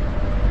குறைவு.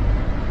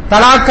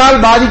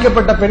 தலாக்கால்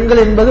பாதிக்கப்பட்ட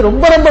பெண்கள் என்பது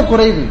ரொம்ப ரொம்ப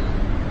குறைவு.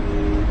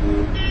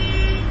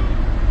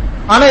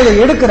 ஆனா இதை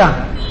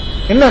எடுக்கிறாங்க.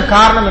 என்ன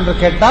காரணம் என்று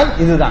கேட்டால்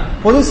இதுதான்,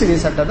 பொது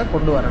சிவில் சட்டத்தை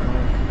கொண்டு வரணும்.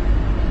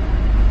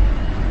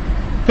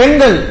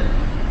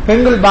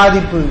 பெண்கள்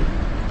பாதிப்பு,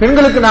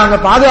 பெண்களுக்கு நாங்க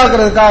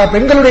பாதுகாக்கிறதுக்காக,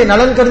 பெண்களுடைய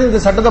நலன் கருதி இந்த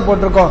சட்டத்தை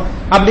போட்டிருக்கோம்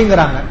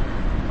அப்படிங்கிறாங்க.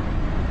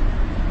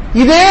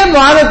 இதே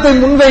வாதத்தை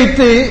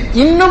முன்வைத்து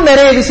இன்னும்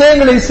நிறைய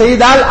விஷயங்களை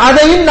செய்தால்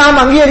அதையும் நாம்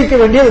அங்கீகரிக்க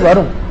வேண்டியது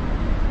வரும்.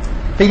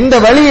 இந்த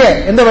வழிய,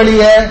 எந்த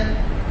வழிய,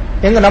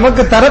 எங்க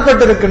நமக்கு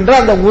தரப்பட்டிருக்கின்ற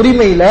அந்த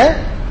உரிமையில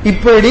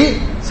இப்படி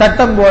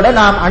சட்டம் போட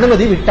நாம்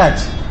அனுமதி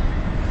விட்டாச்சு.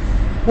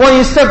 உன்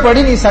இஷ்டப்படி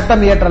நீ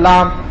சட்டம்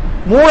இயற்றலாம்,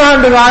 3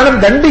 ஆண்டு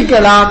காலம்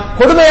தண்டிக்கலாம்.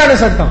 கொடுமையான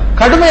சட்டம்,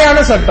 கடுமையான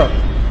சட்டம்.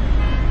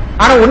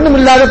 ஆனா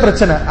ஒண்ணுமில்லாத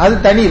பிரச்சனை, அது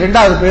தனி,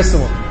 2வது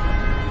பேசுவோம்.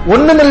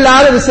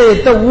 ஒண்ணுமில்லாத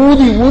விஷயத்தை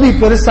ஊதி ஊதி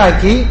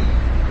பெருசாக்கி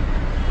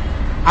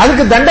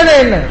அதுக்கு தண்டனை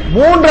என்ன?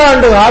 3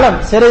 ஆண்டு காலம்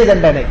சிறை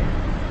தண்டனை.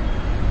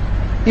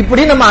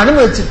 இப்படி நம்ம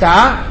அனுமதிச்சுட்டா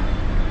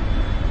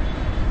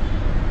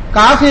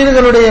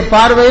காஃபிர்களுடைய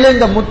பார்வையில்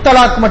இந்த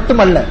முத்தலாக்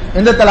மட்டுமல்ல,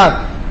 எந்த தலாக்,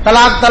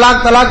 தலாக்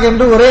தலாக் தலாக்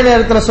என்று ஒரே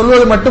நேரத்தில்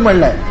சொல்வது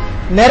மட்டுமல்ல,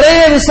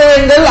 நிறைய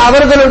விஷயங்கள்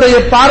அவர்களுடைய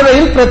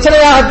பார்வையில்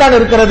பிரச்சனையாகத்தான்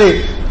இருக்கிறது.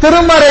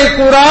 திருமறை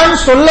குர்ஆன்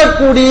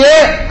சொல்லக்கூடிய,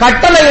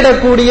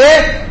 கட்டளையிடக்கூடிய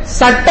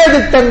சட்ட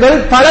திட்டங்கள்,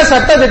 பல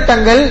சட்ட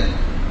திட்டங்கள்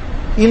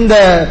இந்த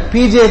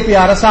பிஜேபி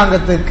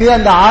அரசாங்கத்துக்கு,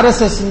 அந்த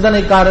RSS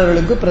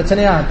சிந்தனைக்காரர்களுக்கு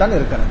பிரச்சனையாகத்தான்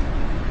இருக்கிறது.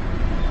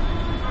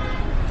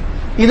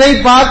 இதை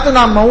பார்த்து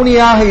நாம்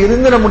மௌனியாக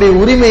இருந்து நம்முடைய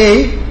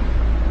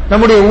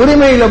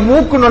உரிமையில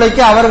மூக்கு நுழைக்க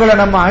அவர்களை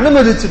நம்ம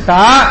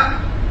அனுமதிச்சுட்டா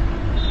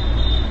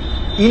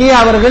இனி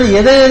அவர்கள்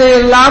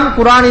எதையெல்லாம்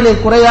குர்ஆனிலே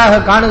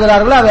குறையாக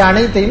காணுகிறார்களோ அவை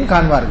அனைத்தையும்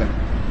காண்பார்கள்.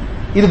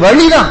 இது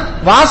வழிதான்,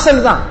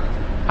 வாசல் தான்.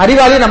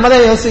 அறிவாளி நம்ம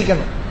தான்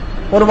யோசிக்கணும்.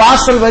 ஒரு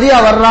வாசல் வரியா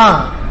வர்றான்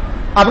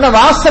அப்படின்னா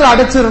வாசல்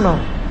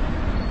அடைச்சிடணும்.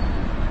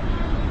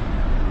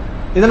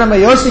 இதை நம்ம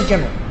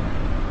யோசிக்கணும்.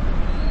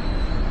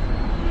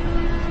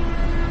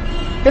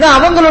 ஏன்னா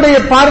அவங்களுடைய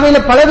பார்வையில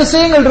பல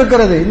விஷயங்கள்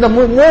இருக்கிறது. இந்த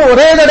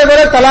ஒரே தடவை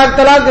தலாக்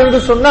தலாக் என்று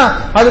சொன்னா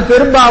அது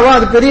பெரும்பாவம்,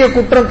 அது பெரிய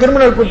குற்றம்,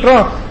 கிரிமினல்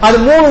குற்றம், அது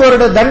 3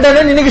 வருட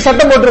தண்டனை இன்னைக்கு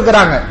சட்டம்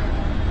போட்டிருக்கிறாங்க.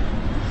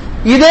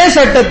 இதே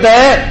சட்டத்தை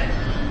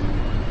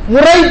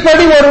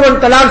முறைப்படி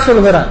ஒருவன் தலாக்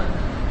சொல்கிறான்,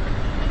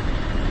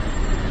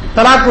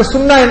 தலாக்கு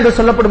சுன்னா என்று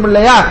சொல்லப்படும்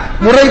இல்லையா,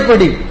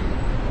 முறைப்படி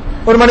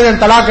ஒரு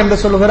மனிதன் தலாக் என்று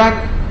சொல்லுகிறான்.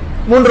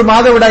 3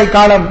 மாதவிடாய்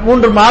காலம்,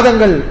 3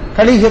 மாதங்கள்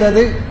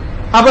கழிகிறது.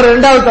 அப்புறம்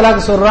 2வது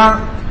தலாக்கு சொல்றான்,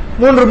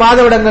 3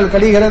 மாதவிடங்கள்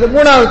கழிகிறது,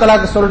 3வது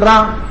தலாக்கு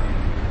சொல்றான்.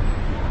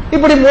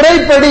 இப்படி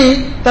முறைப்படி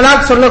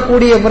தலாக்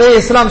சொல்லக்கூடிய முறையை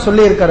இஸ்லாம்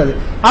சொல்லி இருக்கிறது.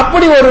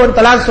 அப்படி ஒருவன்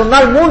தலாக்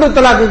சொன்னால் 3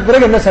 தலாக்கு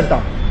பிறகு என்ன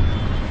சட்டம்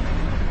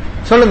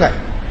சொல்லுங்க?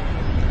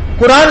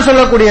 குர்ஆன்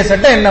சொல்லக்கூடிய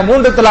சட்டம் என்ன?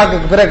 3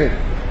 தலாக்கு பிறகு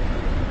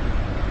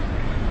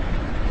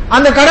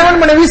அந்த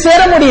கணவன் மனைவி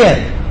சேர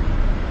முடியாது.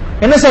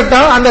 என்ன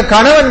சட்டம்? அந்த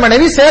கணவன்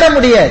மனைவி சேர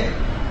முடியாது.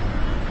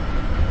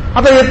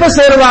 அப்ப எப்ப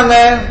சேருவாங்க?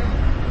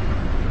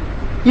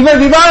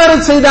 இவன்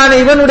விவாகரத்து செய்தானே,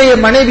 இவனுடைய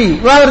மனைவி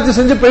விவாகரத்து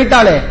செஞ்சு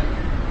போயிட்டாலே,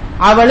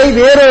 அவளை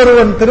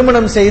வேறொருவன்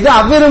திருமணம் செய்து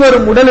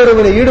அவ்விருவரும்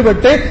உடலுறவில்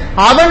ஈடுபட்டு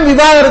அவன்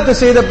விவாகரத்து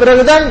செய்த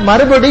பிறகுதான்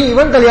மறுபடியும்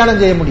இவன்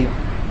கல்யாணம் செய்ய முடியும்.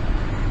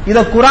 இத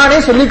குர்ஆனே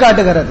சொல்லி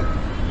காட்டுகிறது.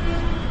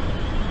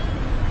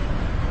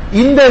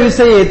 இந்த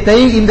விஷயத்தை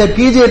இந்த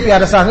பிஜேபி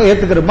அரசாங்கம்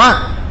ஏற்றுக்கிறோமா?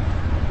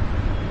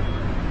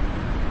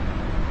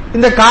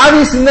 இந்த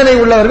காவி சிந்தனை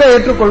உள்ளவர்கள்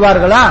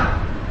ஏற்றுக்கொள்வார்களா?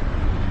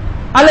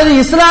 அல்லது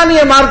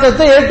இஸ்லாமிய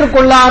மார்க்கத்தை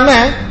ஏற்றுக்கொள்ளாம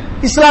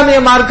இஸ்லாமிய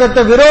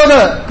மார்க்கத்தை விரோத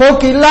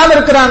போக்கு இல்லாம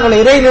இருக்கிறாங்களே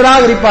இறை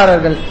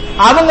நிராகரிப்பார்கள்,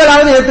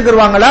 அவங்களாவது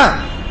ஏத்துக்குவாங்களா?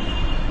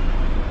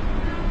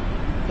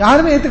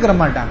 யாருமே ஏத்துக்கிற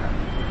மாட்டாங்க.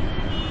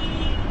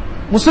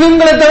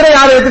 முஸ்லிம்களை தவிர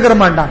யாரும் ஏத்துக்கிற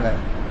மாட்டாங்க.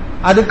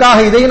 அதுக்காக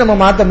இதையும் நம்ம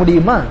மாத்த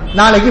முடியுமா?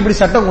 நாளைக்கு இப்படி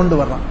சட்டம் கொண்டு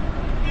வர்றோம்.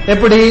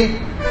 எப்படி?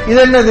 இது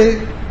என்னது?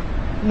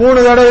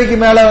 3 தடவைக்கு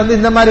மேல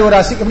இந்த மாதிரி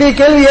ஒரு இப்படி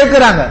கேள்வி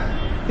ஏற்கிறாங்க.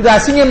 இது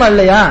அசிங்கமா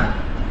இல்லையா?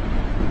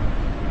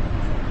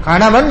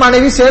 கணவன்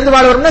மனைவி சேர்ந்து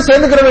வாழ்வா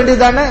சேர்ந்துக்கிற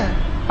வேண்டியதானே.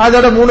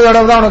 அதோட 3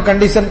 தடவை தான் உனக்கு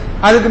கண்டிஷன்.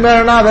 அதுக்கு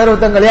மேலனா வேற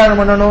ஒருத்தன் கல்யாணம்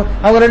பண்ணணும்,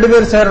 அவங்க 2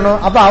 பேரும் சேரணும்,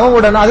 அப்ப அவங்க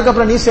விடணும்,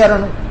 அதுக்கப்புறம் நீ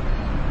சேரணும்.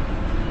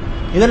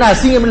 இதென்ன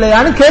அசிங்கம்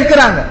இல்லையான்னு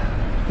கேட்கிறாங்க.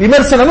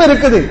 விமர்சனமும்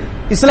இருக்குது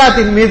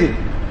இஸ்லாத்தின் மீது.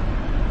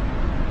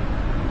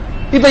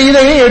 இப்ப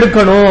இதையும்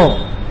எடுக்கணும்.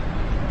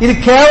 இது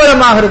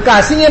கேவலமாக இருக்கு,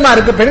 அசிங்கமா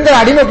இருக்கு, பெண்களை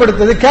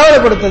அடிமைப்படுத்துது,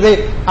 கேவலப்படுத்துது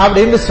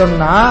அப்படின்னு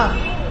சொன்னா,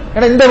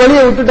 ஏன்னா இந்த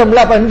வழியை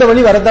விட்டுட்டோம்ல, அப்ப இந்த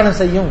வழி வரத்தானே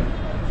செய்யும்.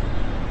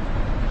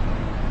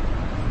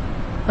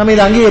 நம்ம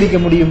இதை அங்கீகரிக்க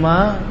முடியுமா?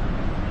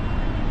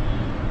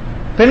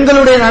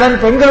 பெண்களுடைய நலன்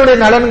பெண்களுடைய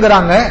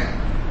நலன்கிறாங்க.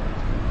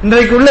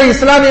 இன்றைக்கு உள்ள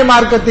இஸ்லாமிய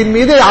மார்க்கத்தின்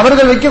மீது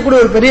அவர்கள் வைக்கக்கூடிய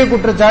ஒரு பெரிய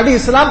குற்றச்சாட்டு,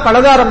 இஸ்லாம்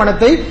பலதார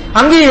மனத்தை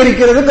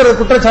அங்கீகரிக்கிறதுங்கிற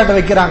குற்றச்சாட்டை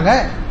வைக்கிறாங்க.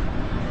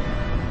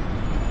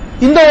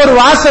 இந்த ஒரு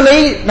வாசலை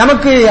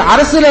நமக்கு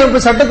அரசியலமைப்பு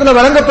சட்டத்தில்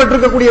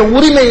வழங்கப்பட்டிருக்கக்கூடிய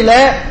உரிமையில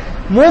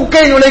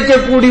மூக்கை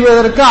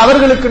நுழைக்கக்கூடியதற்கு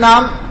அவர்களுக்கு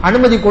நாம்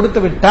அனுமதி கொடுத்து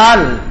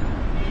விட்டால்,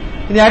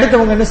 இனி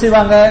அடுத்தவங்க என்ன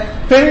செய்வாங்க?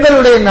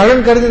 பெண்களுடைய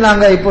நலன் கருதி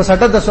நாங்க இப்போ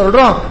சட்டத்தை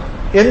சொல்றோம்,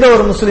 எந்த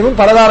ஒரு முஸ்லீமும்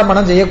பலதார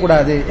மனம்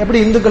செய்யக்கூடாது, எப்படி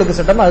இந்துக்களுக்கு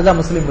சட்டம் அதுதான்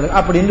முஸ்லீம்களுக்கு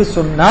அப்படின்னு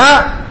சொன்னா,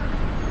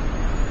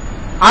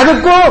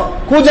 அதுக்கும்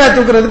கூஜா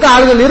தூக்குறதுக்கு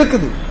ஆளுகள்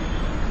இருக்குது.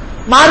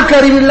 மார்க்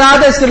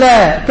அறிவில்லாத சில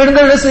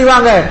பெண்கள் என்ன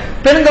செய்வாங்க?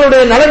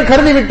 பெண்களுடைய நலன்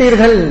கருதி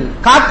விட்டீர்கள்,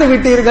 காத்து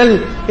விட்டீர்கள்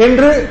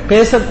என்று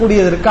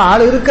பேசக்கூடியதற்கு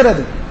ஆள்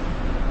இருக்கிறது.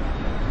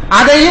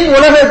 அதையும்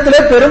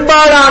உலகத்தில்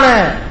பெரும்பாலான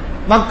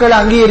மக்கள்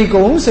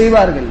அங்கீகரிக்கவும்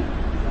செய்வார்கள்.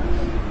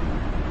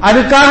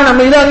 அதுக்காக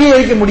நம்ம இதை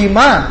அங்கீகரிக்க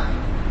முடியுமா?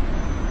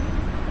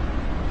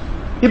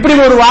 இப்படி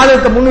ஒரு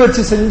வாதத்தை முன்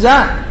வச்சு செஞ்சா,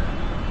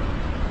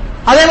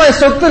 அதே மாதிரி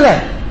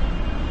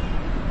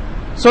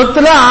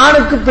சொத்துல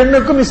ஆணுக்கு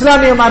பெண்ணுக்கும்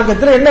இஸ்லாமிய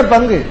மார்க்கத்தில் என்ன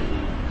பங்கு?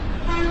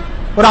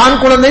 ஒரு ஆண்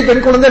குழந்தை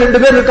பெண் குழந்தை 2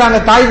 பேர் இருக்காங்க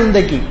தாய்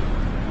தந்தைக்கு.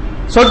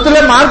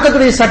 சொத்துல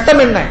மார்க்கத்துடைய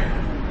சட்டம் என்ன?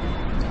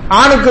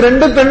 ஆணுக்கு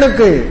 2,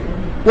 பெண்ணுக்கு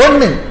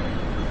 1.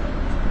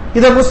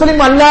 இத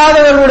முஸ்லிம்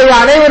அல்லாதவர்களுடைய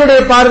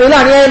அனைவருடைய பார்வையில்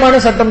அநியாயமான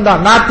சட்டம்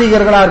தான்.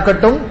 நாத்திகர்களா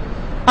இருக்கட்டும்,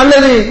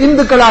 அல்லது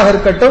இந்துக்களாக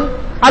இருக்கட்டும்,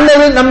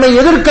 அல்லது நம்மை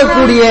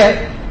எதிர்க்கக்கூடிய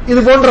இது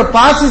போன்ற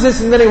பாசிச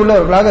சிந்தனை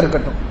உள்ளவர்களாக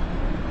இருக்கட்டும்,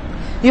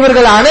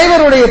 இவர்கள்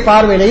அனைவருடைய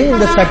பார்வையிலையும்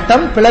இந்த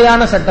சட்டம்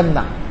பிழையான சட்டம்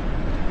தான்.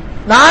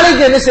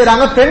 நாளைக்கு என்ன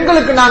செய்யறாங்க?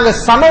 பெண்களுக்கு நாங்க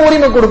சம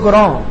உரிமை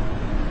கொடுக்கிறோம்,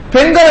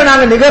 பெண்களை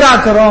நாங்க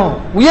நிகராக்குறோம்,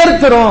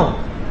 உயர்த்துறோம்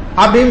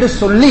அப்படின்னு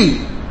சொல்லி,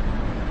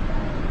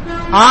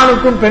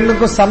 ஆணுக்கும்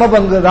பெண்ணுக்கும் சம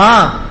பங்கு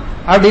தான்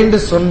அப்படின்னு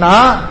சொன்னா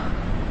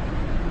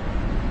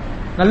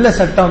நல்ல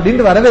சட்டம்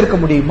அப்படின்னு வரவேற்க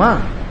முடியுமா?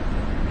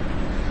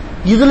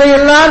 இதுல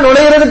எல்லாம்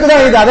நுழையிறதுக்கு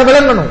தான் இது. அதை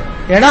விளங்கணும்.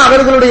 ஏன்னா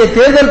அவர்களுடைய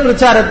தேர்தல்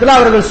பிரச்சாரத்தில்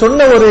அவர்கள்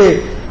சொன்ன ஒரு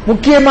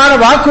முக்கியமான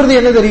வாக்குறுதி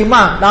என்ன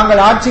தெரியுமா?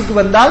 நாங்கள் ஆட்சிக்கு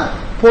வந்தால்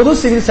பொது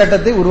சிவில்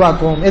சட்டத்தை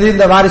உருவாக்குவோம். இது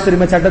இந்த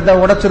வாரிசுரிமை சட்டத்தை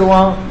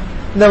உடைச்சிருவோம்,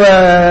 இந்த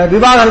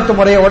விவாகரத்து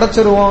முறையை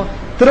உடைச்சிருவோம்,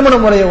 திருமண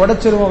முறையை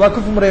உடைச்சிருவோம்,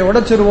 வக்ஃப் முறையை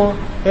உடைச்சிருவோம்,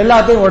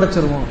 எல்லாத்தையும்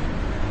உடைச்சிருவோம்.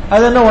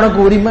 அது என்ன உனக்கு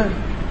உரிமை?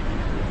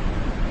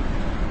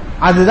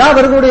 அதுதான்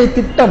அவர்களுடைய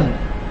திட்டம்.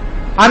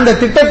 அந்த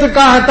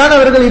திட்டத்துக்காகத்தான்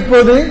அவர்கள்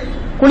இப்போது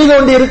குழி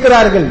தோண்டி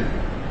இருக்கிறார்கள்.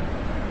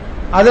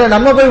 அதை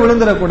நம்ம போய்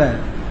விழுந்துடக்கூடாது.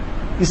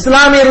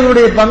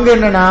 இஸ்லாமியர்களுடைய பங்கு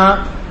என்னன்னா,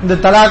 இந்த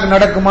தலாக்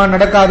நடக்குமா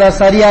நடக்காதா,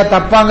 சரியா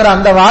தப்பாங்கிற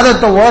அந்த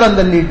வாதத்தை ஓரம்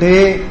தள்ளிட்டு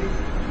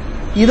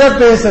இத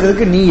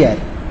பேசுறதுக்கு நீ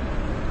யார்?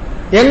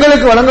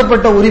 எங்களுக்கு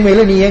வழங்கப்பட்ட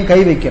உரிமையில நீ ஏன் கை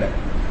வைக்கிற?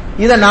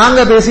 இதை நாங்க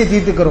பேசி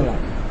தீர்த்துக்கிறோம்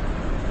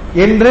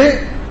என்று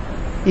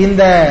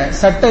இந்த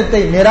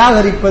சட்டத்தை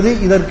நிராகரிப்பது,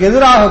 இதற்கு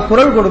எதிராக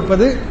குரல்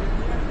கொடுப்பது,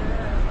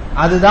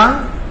 அதுதான்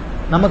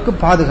நமக்கு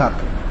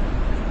பாதுகாப்பு,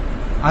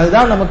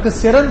 அதுதான் நமக்கு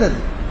சிறந்தது.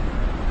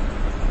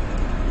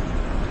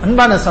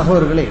 அன்பான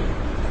சகோதரர்களே,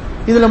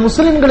 இதுல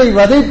முஸ்லிம்களை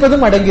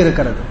வதைப்பதும் அடங்கி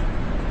இருக்கிறது.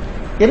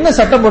 என்ன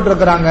சட்டம்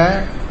போட்டிருக்கிறாங்க?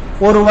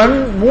 ஒருவன்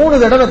 3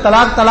 தடவை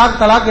தலாக் தலாக்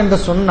தலாக் என்று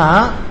சொன்னா,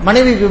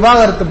 மனைவி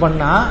விவாகரத்து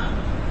பண்ணா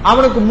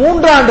அவனுக்கு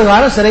 3 ஆண்டு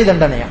காலம் சிறை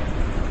தண்டனையா.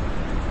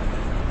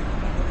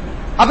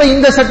 அப்ப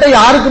இந்த சட்டம்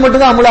யாருக்கு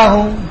மட்டும்தான்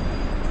அமலாகும்?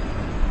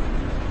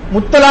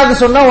 முத்தலாக்கு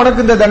சொன்னா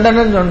உனக்கு இந்த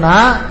தண்டனை சொன்னா,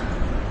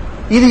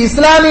 இது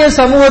இஸ்லாமிய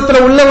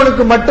சமூகத்தில்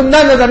உள்ளவனுக்கு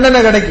மட்டும்தான் இந்த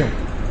தண்டனை கிடைக்கும்,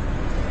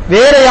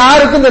 வேற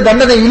யாருக்கும் இந்த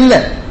தண்டனை இல்லை.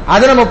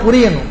 அதை நம்ம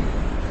புரியணும்.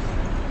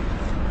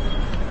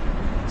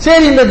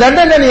 சரி, இந்த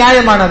தண்டனை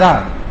நியாயமானதா?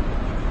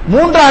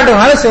 3 ஆண்டு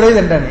கால சிறை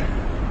தண்டனை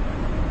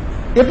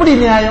எப்படி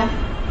நியாயம்?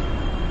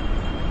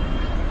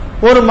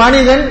 ஒரு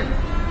மனிதன்,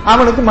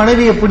 அவனுக்கு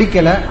மனைவியை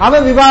பிடிக்கல,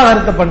 அவன்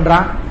விவாகரத்து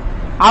பண்றான்,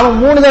 அவன்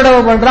 3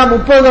 தடவை பண்றான்,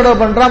 30 தடவை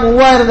பண்றான்,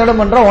 3000 தடவை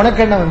பண்றான்,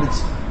 உனக்கு என்ன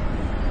வந்துச்சு?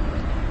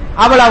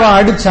 அவளை அவன்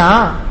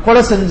அடிச்சான்,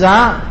 கொலை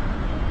செஞ்சான்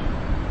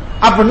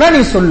அப்படின்னா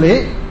நீ சொல்லு.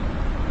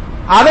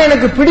 அவன்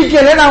எனக்கு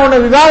பிடிக்கல, நான் உன்னை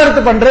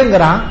விவாகரத்து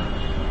பண்றேங்கிறான்.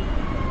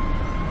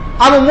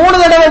 அவன் 3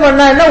 தடவை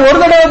பண்ணா என்ன, 1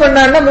 தடவை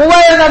பண்ணா என்ன,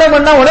 3000 தடவை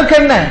பண்ணா உனக்கு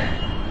என்ன?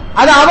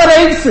 அது அவன்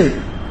ரைட்ஸ்,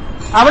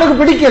 அவனுக்கு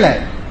பிடிக்கல,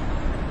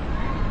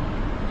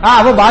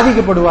 அவன்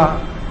பாதிக்கப்படுவான்.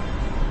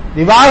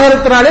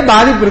 விவாகரத்தினாலே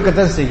பாதிப்பு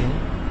இருக்கத்தான் செய்யும்.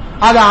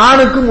 அது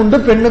ஆணுக்கும் உண்டு,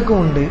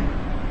 பெண்ணுக்கும் உண்டு.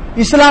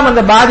 இஸ்லாம்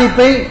அந்த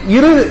பாதிப்பை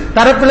இரு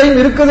தரப்பிலையும்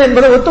இருக்குது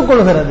என்பதை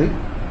ஒத்துக்கொள்கிறது.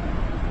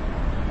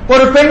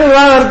 ஒரு பெண்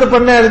விவாகரத்து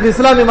பண்ண அதுக்கு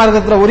இஸ்லாமிய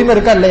மார்க்கத்தில் உரிமை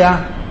இருக்கா இல்லையா?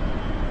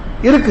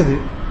 இருக்குது.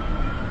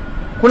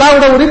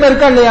 குலாவோட உரிமை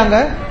இருக்கா இல்லையாங்க?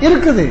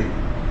 இருக்குது.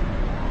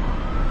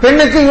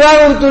 பெண்ணுக்கு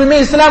விவாகரத்து உரிமை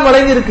இஸ்லாம்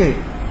வழங்கி இருக்கு.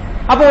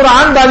 அப்ப ஒரு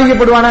ஆண்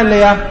பாதிக்கப்படுவானா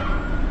இல்லையா?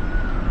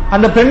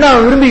 அந்த பெண்ணை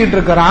அவன் விரும்பிக்கிட்டு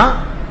இருக்கிறான்.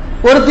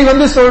 ஒருத்தி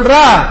வந்து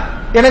சொல்றா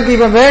எனக்கு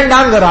இவன்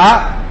வேண்டாங்கிறா.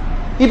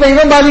 இப்ப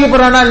இவன்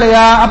பாதிக்கப்படுறானா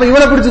இல்லையா? அப்ப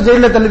இவளை பிடிச்சு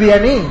ஜெயில தள்ளுவியா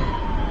நீ?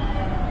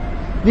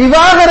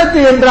 விவாகரத்து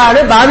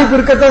என்றாலே பாதிப்பு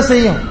இருக்கத்தான்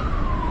செய்யும்.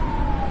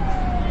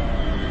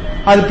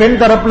 அது பெண்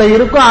தரப்புல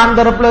இருக்கும், ஆண்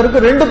தரப்புல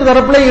இருக்கும், 2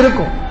 தரப்புல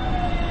இருக்கும்.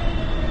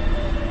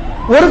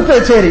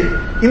 சரி,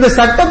 இந்த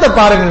சட்டத்தை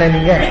பாருங்களேன்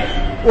நீங்க.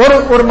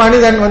 ஒரு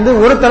மனிதன் வந்து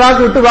 1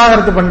 தலாக் விட்டு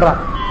விவாகரத்து பண்றான்,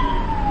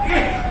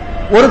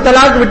 1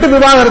 தலாக் விட்டு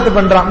விவாகரத்து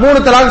பண்றான், 3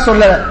 தலாக்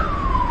சொல்லல.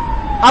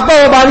 அப்ப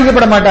அவ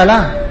பாதிக்கப்பட மாட்டாளா?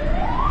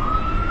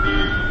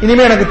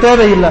 இனிமே எனக்கு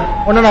தேவையில்லை,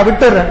 உன்னை நான்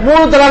விட்டுறேன்.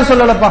 3 தலாக்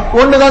சொல்லலப்பா,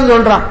 1 தான்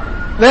சொல்றான்,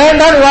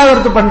 வேண்டாம்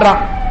விவாகரத்து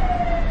பண்றான்.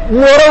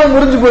 உறவு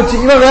முறிஞ்சு போச்சு,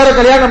 இவன் வேற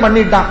கல்யாணம்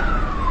பண்ணிட்டான்.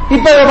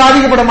 இப்ப இவ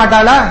பாதிக்கப்பட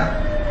மாட்டாளா?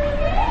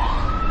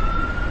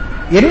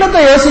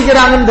 என்னத்தை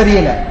யோசிக்கிறாங்கன்னு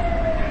தெரியல.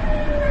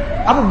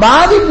 அப்ப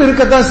பாதிப்பு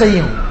இருக்கத்தான்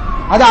செய்யும்.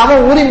 அது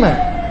அவன் உரிமை.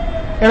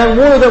 எனக்கு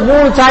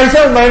 3 சாய்ஸை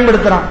அவன்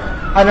பயன்படுத்துறான்.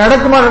 அது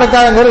நடக்குமா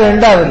நடக்காதுங்கிறது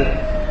 2வது.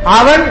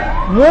 அவன்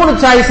 3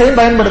 சாய்ஸையும்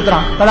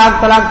பயன்படுத்துறான்.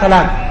 தலாக் தலாக்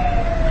தலாக்,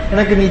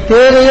 எனக்கு நீ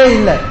தேவையே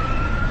இல்லை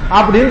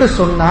அப்படின்னு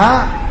சொன்னா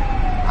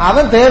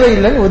அவன்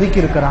தேவையில்லைன்னு ஒதுக்கி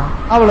இருக்கிறான்.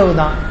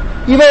 அவ்வளவுதான்.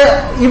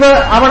 இவ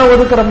அவனை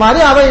ஒதுக்குற மாதிரி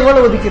அவன் இவளை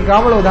ஒதுக்கி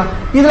இருக்கான். அவ்வளவுதான்.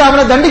 இதுல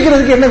அவனை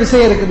தண்டிக்கிறதுக்கு என்ன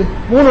விஷயம் இருக்குது?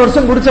 3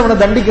 வருஷம் குடிச்சு அவனை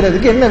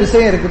தண்டிக்கிறதுக்கு என்ன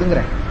விஷயம்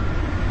இருக்குதுங்கிற,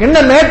 என்ன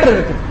மேட்டர்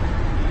இருக்குது?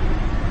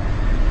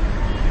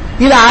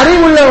 இது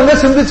அறிவுள்ளவங்க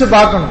சிந்திச்சு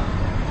பார்க்கணும்.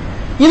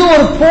 இது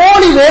ஒரு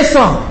போலி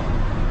வேஷம்.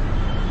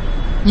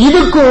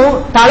 இதுக்கும்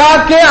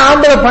தலாக்கே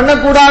ஆம்பளை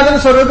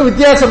பண்ணக்கூடாதுன்னு சொல்றதுக்கு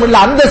வித்தியாசம் இல்லை.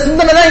 அந்த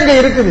சிந்தனை தான் இங்க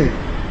இருக்குது.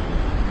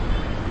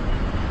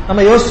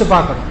 நம்ம யோசிச்சு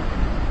பார்க்கணும்.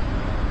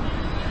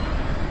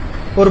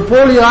 ஒரு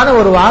போலியான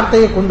ஒரு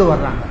வார்த்தையை கொண்டு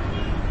வர்றாங்க.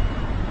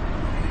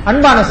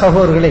 அன்பான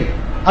சகோதரர்களே,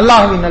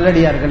 அல்லாஹ்வின்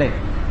நல்லடியார்களே,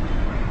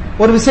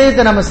 ஒரு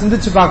விஷயத்தை நம்ம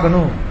சிந்திச்சு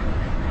பார்க்கணும்.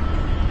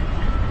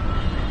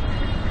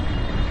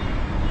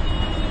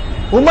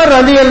 உமர்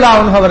ரலியல்லாஹு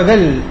அன்ஹு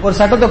அவர்கள் ஒரு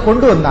சட்டத்தை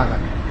கொண்டு வந்தாங்க.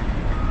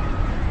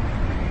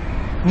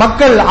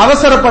 மக்கள்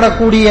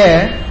அவசரப்படக்கூடிய,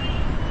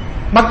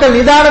 மக்கள்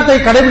நிதானத்தை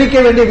கடைபிடிக்க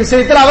வேண்டிய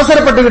விஷயத்தில்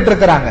அவசரப்பட்டுக்கிட்டு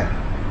இருக்கிறாங்க.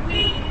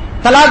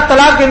 தலாக்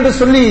தலாக் என்று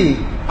சொல்லி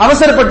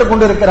அவசரப்பட்டுக்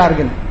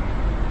கொண்டிருக்கிறார்கள்.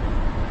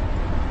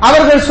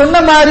 அவர்கள் சொன்ன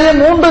மாதிரியே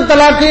 3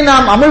 தலாக்கை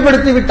நாம்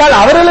அமல்படுத்தி விட்டால்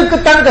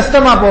அவர்களுக்குத்தான்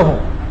கஷ்டமா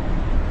போகும்,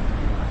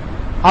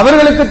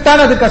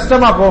 அவர்களுக்குத்தான் அது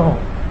கஷ்டமா போகும்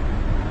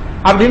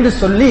அப்படின்னு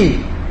சொல்லி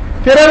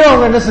பிறகு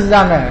அவங்க என்ன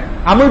செஞ்சாங்க,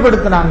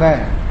 அமல்படுத்தினாங்க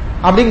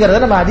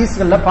அப்படிங்கறத நம்ம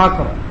ஹதீஸ்கள்ல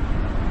பார்க்கிறோம்.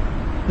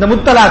 இந்த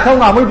முத்தலாக்க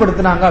அவங்க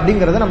அமல்படுத்தினாங்க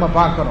அப்படிங்கறத நம்ம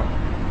பார்க்கிறோம்.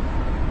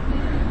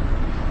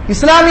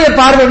 இஸ்லாமிய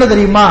பார்வை என்ன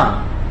தெரியுமா?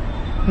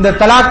 இந்த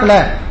தலாக்ல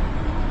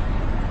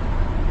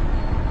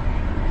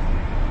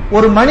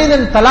ஒரு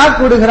மனிதன் தலாக்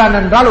விடுகிறான்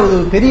என்றால் ஒரு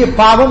பெரிய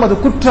பாவம், அது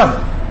குற்றம்,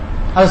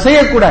 அதை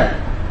செய்யக்கூடாது.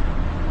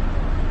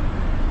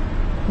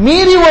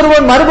 மீறி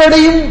ஒருவன்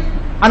மறுபடியும்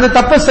அந்த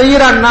தப்பை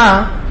செய்யறான்னா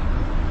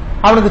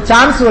அவனுக்கு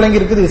சான்ஸ் வழங்கி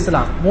இருக்குது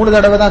இஸ்லாம். 3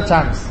 தடவை தான்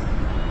சான்ஸ்.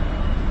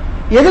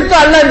 எதுக்கு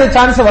அல்லாஹ் இந்த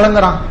சான்ஸ்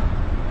வழங்குறான்?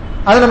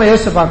 அதை நம்ம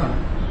யோசிச்சு பார்க்கணும்.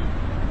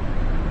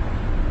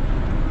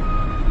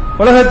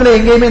 உலகத்துல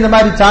எங்கேயுமே இந்த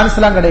மாதிரி சான்ஸ்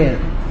எல்லாம் கிடையாது.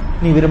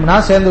 நீ விரும்பினா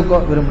சேர்ந்துக்கோ,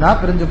 விரும்பினா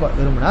பிரிஞ்சுக்கோ,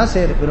 விரும்பினா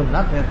சேரு,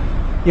 விரும்பினா பேரு,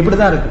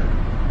 இப்படிதான் இருக்கு.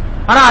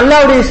 ஆனா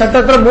அல்லாஹ்வுடைய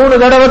சட்டத்துல 3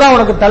 தடவை தான்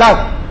உனக்கு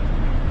தலாக்.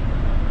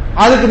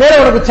 அதுக்கு மேல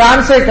உனக்கு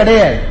சான்ஸே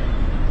கிடையாது.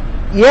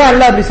 ஏன்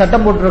அல்லாஹ் அப்படி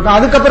சட்டம் போட்டிருக்கான்?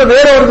 அதுக்கப்புறம்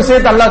வேற ஒரு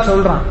விஷயத்தை அல்லாஹ்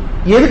சொல்றான்.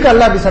 எதுக்கு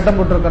அல்லாஹ் அப்படி சட்டம்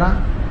போட்டிருக்கிறான்?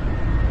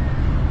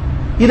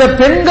 இத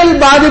பெண்கள்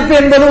பாதிப்பு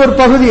என்பது ஒரு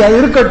பகுதி, அது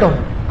இருக்கட்டும்.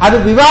 அது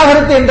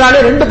விவாகரத்து என்றாலே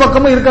 2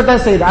 பக்கமும்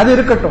இருக்கத்தான் செய்யுது, அது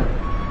இருக்கட்டும்.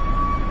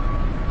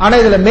 ஆனா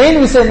இதுல மெயின்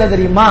விஷயம் என்ன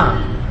தெரியுமா?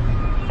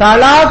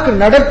 தலாக்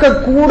நடக்க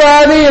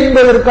கூடாது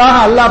என்பதற்காக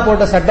அல்லாஹ்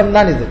போட்ட சட்டம்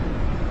தான் இது.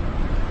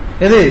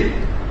 எது?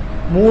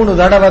 3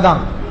 தடவை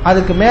தான்.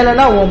 அதுக்கு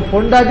மேலனா உன்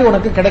பொண்டாட்டி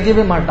உனக்கு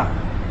கிடைக்கவே மாட்டான்.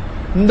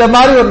 இந்த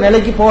மாதிரி ஒரு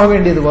நிலைக்கு போக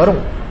வேண்டியது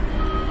வரும்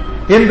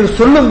என்று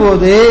சொல்லும்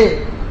போது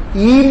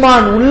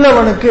ஈமான்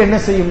உள்ளவனுக்கு என்ன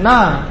செய்யும்னா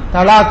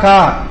தலாக்கா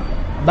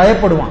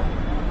பயப்படுவான்,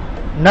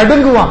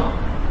 நடுங்குவான்,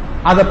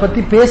 அதை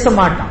பத்தி பேச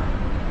மாட்டான்.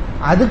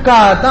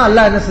 அதுக்காகத்தான்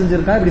அல்லாஹ் என்ன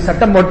செஞ்சிருக்கான், இப்படி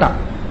சட்டம் போட்டான்.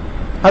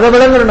 அதை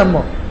விளங்கணும்.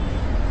 நம்ம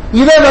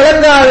இதை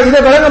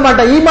விளங்க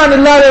மாட்டான். ஈமான்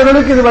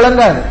இல்லாதவர்களுக்கு இது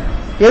விளங்காது.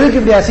 எதுக்கு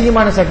இப்படி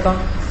அசிங்கமான சட்டம்?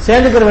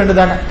 சேர்ந்துக்கிற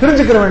வேண்டியதானே,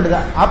 பிரிஞ்சுக்கிற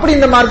வேண்டியதான். அப்படி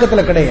இந்த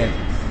மார்க்கத்துல கிடையாது.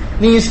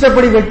 நீ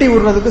இஷ்டப்படி வெட்டி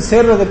விடுறதுக்கு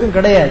சேர்றதுக்கும்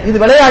கிடையாது. இது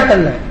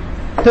விளையாட்டல்ல,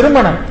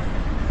 திருமணம்.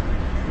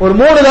 ஒரு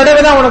 3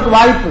 தடவை தான் உனக்கு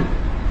வாய்ப்பு,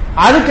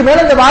 அதுக்கு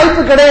மேல இந்த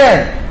வாய்ப்பு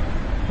கிடையாது.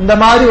 இந்த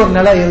மாதிரி ஒரு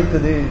நிலை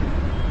இருக்குது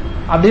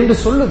அப்படின்னு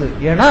சொல்லுது.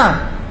 ஏன்னா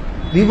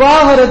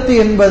விவாகரத்து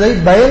என்பதை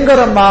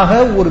பயங்கரமாக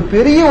ஒரு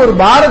பெரிய ஒரு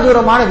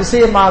பாரதூரமான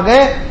விஷயமாக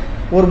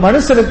ஒரு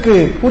மனுஷனுக்கு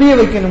புரிய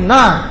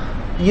வைக்கணும்னா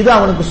இது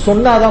அவனுக்கு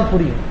சொன்னாதான்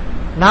புரியும்.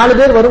 4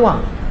 பேர்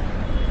வருவான்,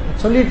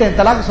 சொல்லிட்டேன்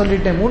தலாக்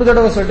சொல்லிட்டேன், 3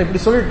 தடவை சொல்லிட்டேன்,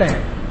 இப்படி சொல்லிட்டேன்,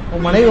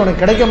 உன் மனைவி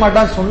உனக்கு கிடைக்க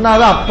மாட்டான்னு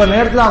சொன்னாதான் அப்ப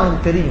நேரத்துல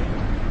அவனுக்கு தெரியும்.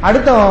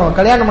 அடுத்த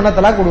கல்யாணம் பண்ண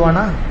தலாக்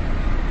விடுவானா?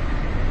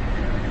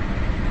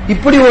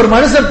 இப்படி ஒரு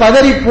மனுஷன்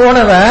பதறி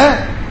போனவன்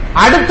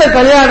அடுத்த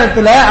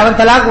கல்யாணத்துல அவன்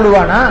தலாக்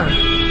விடுவானா?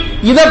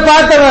 இதை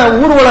பார்த்தவன்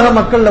ஊர் உலக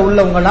மக்கள்ல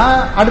உள்ளவங்களா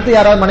அடுத்து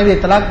யாராவது மனைவியை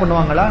தலாக்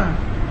பண்ணுவாங்களா?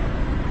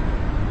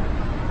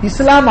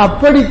 இஸ்லாம்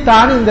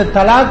அப்படித்தான் இந்த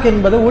தலாக்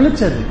என்பதை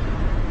ஒழிச்சது.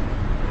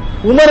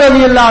 உமர்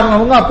ரலியல்லாஹு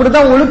அவங்க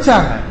அப்படித்தான்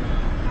ஒழிச்சாங்க.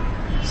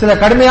 சில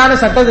கடுமையான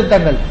சட்ட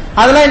திட்டங்கள்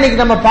அதெல்லாம் இன்னைக்கு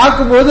நம்ம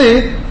பார்க்கும்போது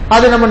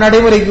அது நம்ம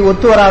நடைமுறைக்கு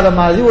ஒத்து வராத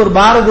மாதிரி ஒரு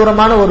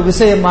பாரதூரமான ஒரு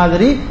விஷயம்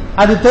மாதிரி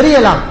அது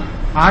தெரியலாம்.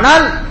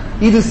 ஆனால்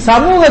இது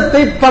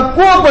சமூகத்தை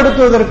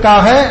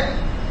பக்குவப்படுத்துவதற்காக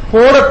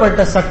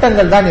போடப்பட்ட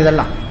சட்டங்கள் தான்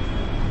இதெல்லாம்.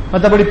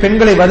 மற்றபடி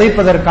பெண்களை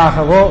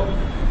வதைப்பதற்காகவோ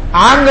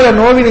ஆண்களை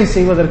நோவினை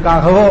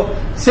செய்வதற்காகவோ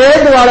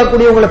சேர்ந்து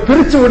வாழக்கூடியவங்களை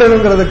பிரிச்சு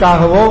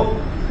விடணுங்கிறதுக்காகவோ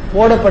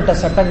போடப்பட்ட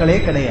சட்டங்களே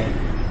கிடையாது.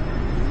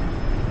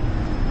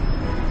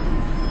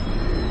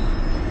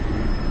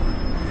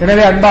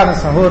 எனவே அன்பான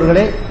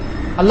சகோதரர்களே,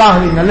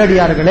 அல்லாஹ்வின்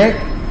நல்லடியார்களே,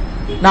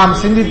 நாம்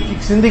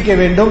சிந்திக்க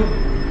வேண்டும்.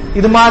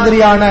 இது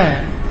மாதிரியான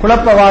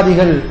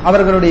குழப்பவாதிகள்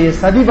அவர்களுடைய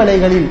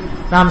சதிவலைகளில்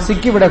நாம்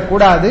சிக்கிவிடக்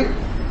கூடாது.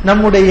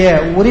 நம்முடைய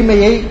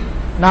உரிமையை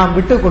நாம்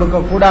விட்டுக் கொடுக்க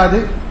கூடாது.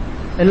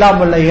 எல்லாம்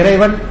வல்ல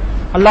இறைவன்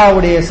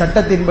அல்லாஹ்வுடைய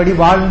சட்டத்தின்படி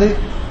வாழ்ந்து,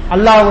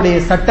 அல்லாஹ்வுடைய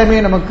சட்டமே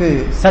நமக்கு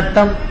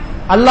சட்டம்,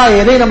 அல்லாஹ்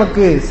எதை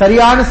நமக்கு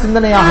சரியான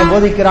சிந்தனையாக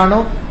போதிக்கிறானோ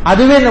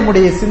அதுவே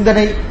நம்முடைய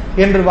சிந்தனை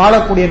என்று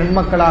வாழக்கூடிய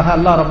நன்மக்களாக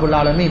அல்லாஹ் ரப்புல்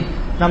ஆலமீன்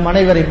நம்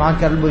அனைவரை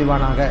மாக்கி அருள்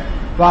புரிவானாக.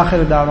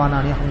 வாஹிரு தாவானா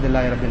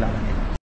அல்ஹம்துலில்லாஹி ரப்பில் ஆலமீன்.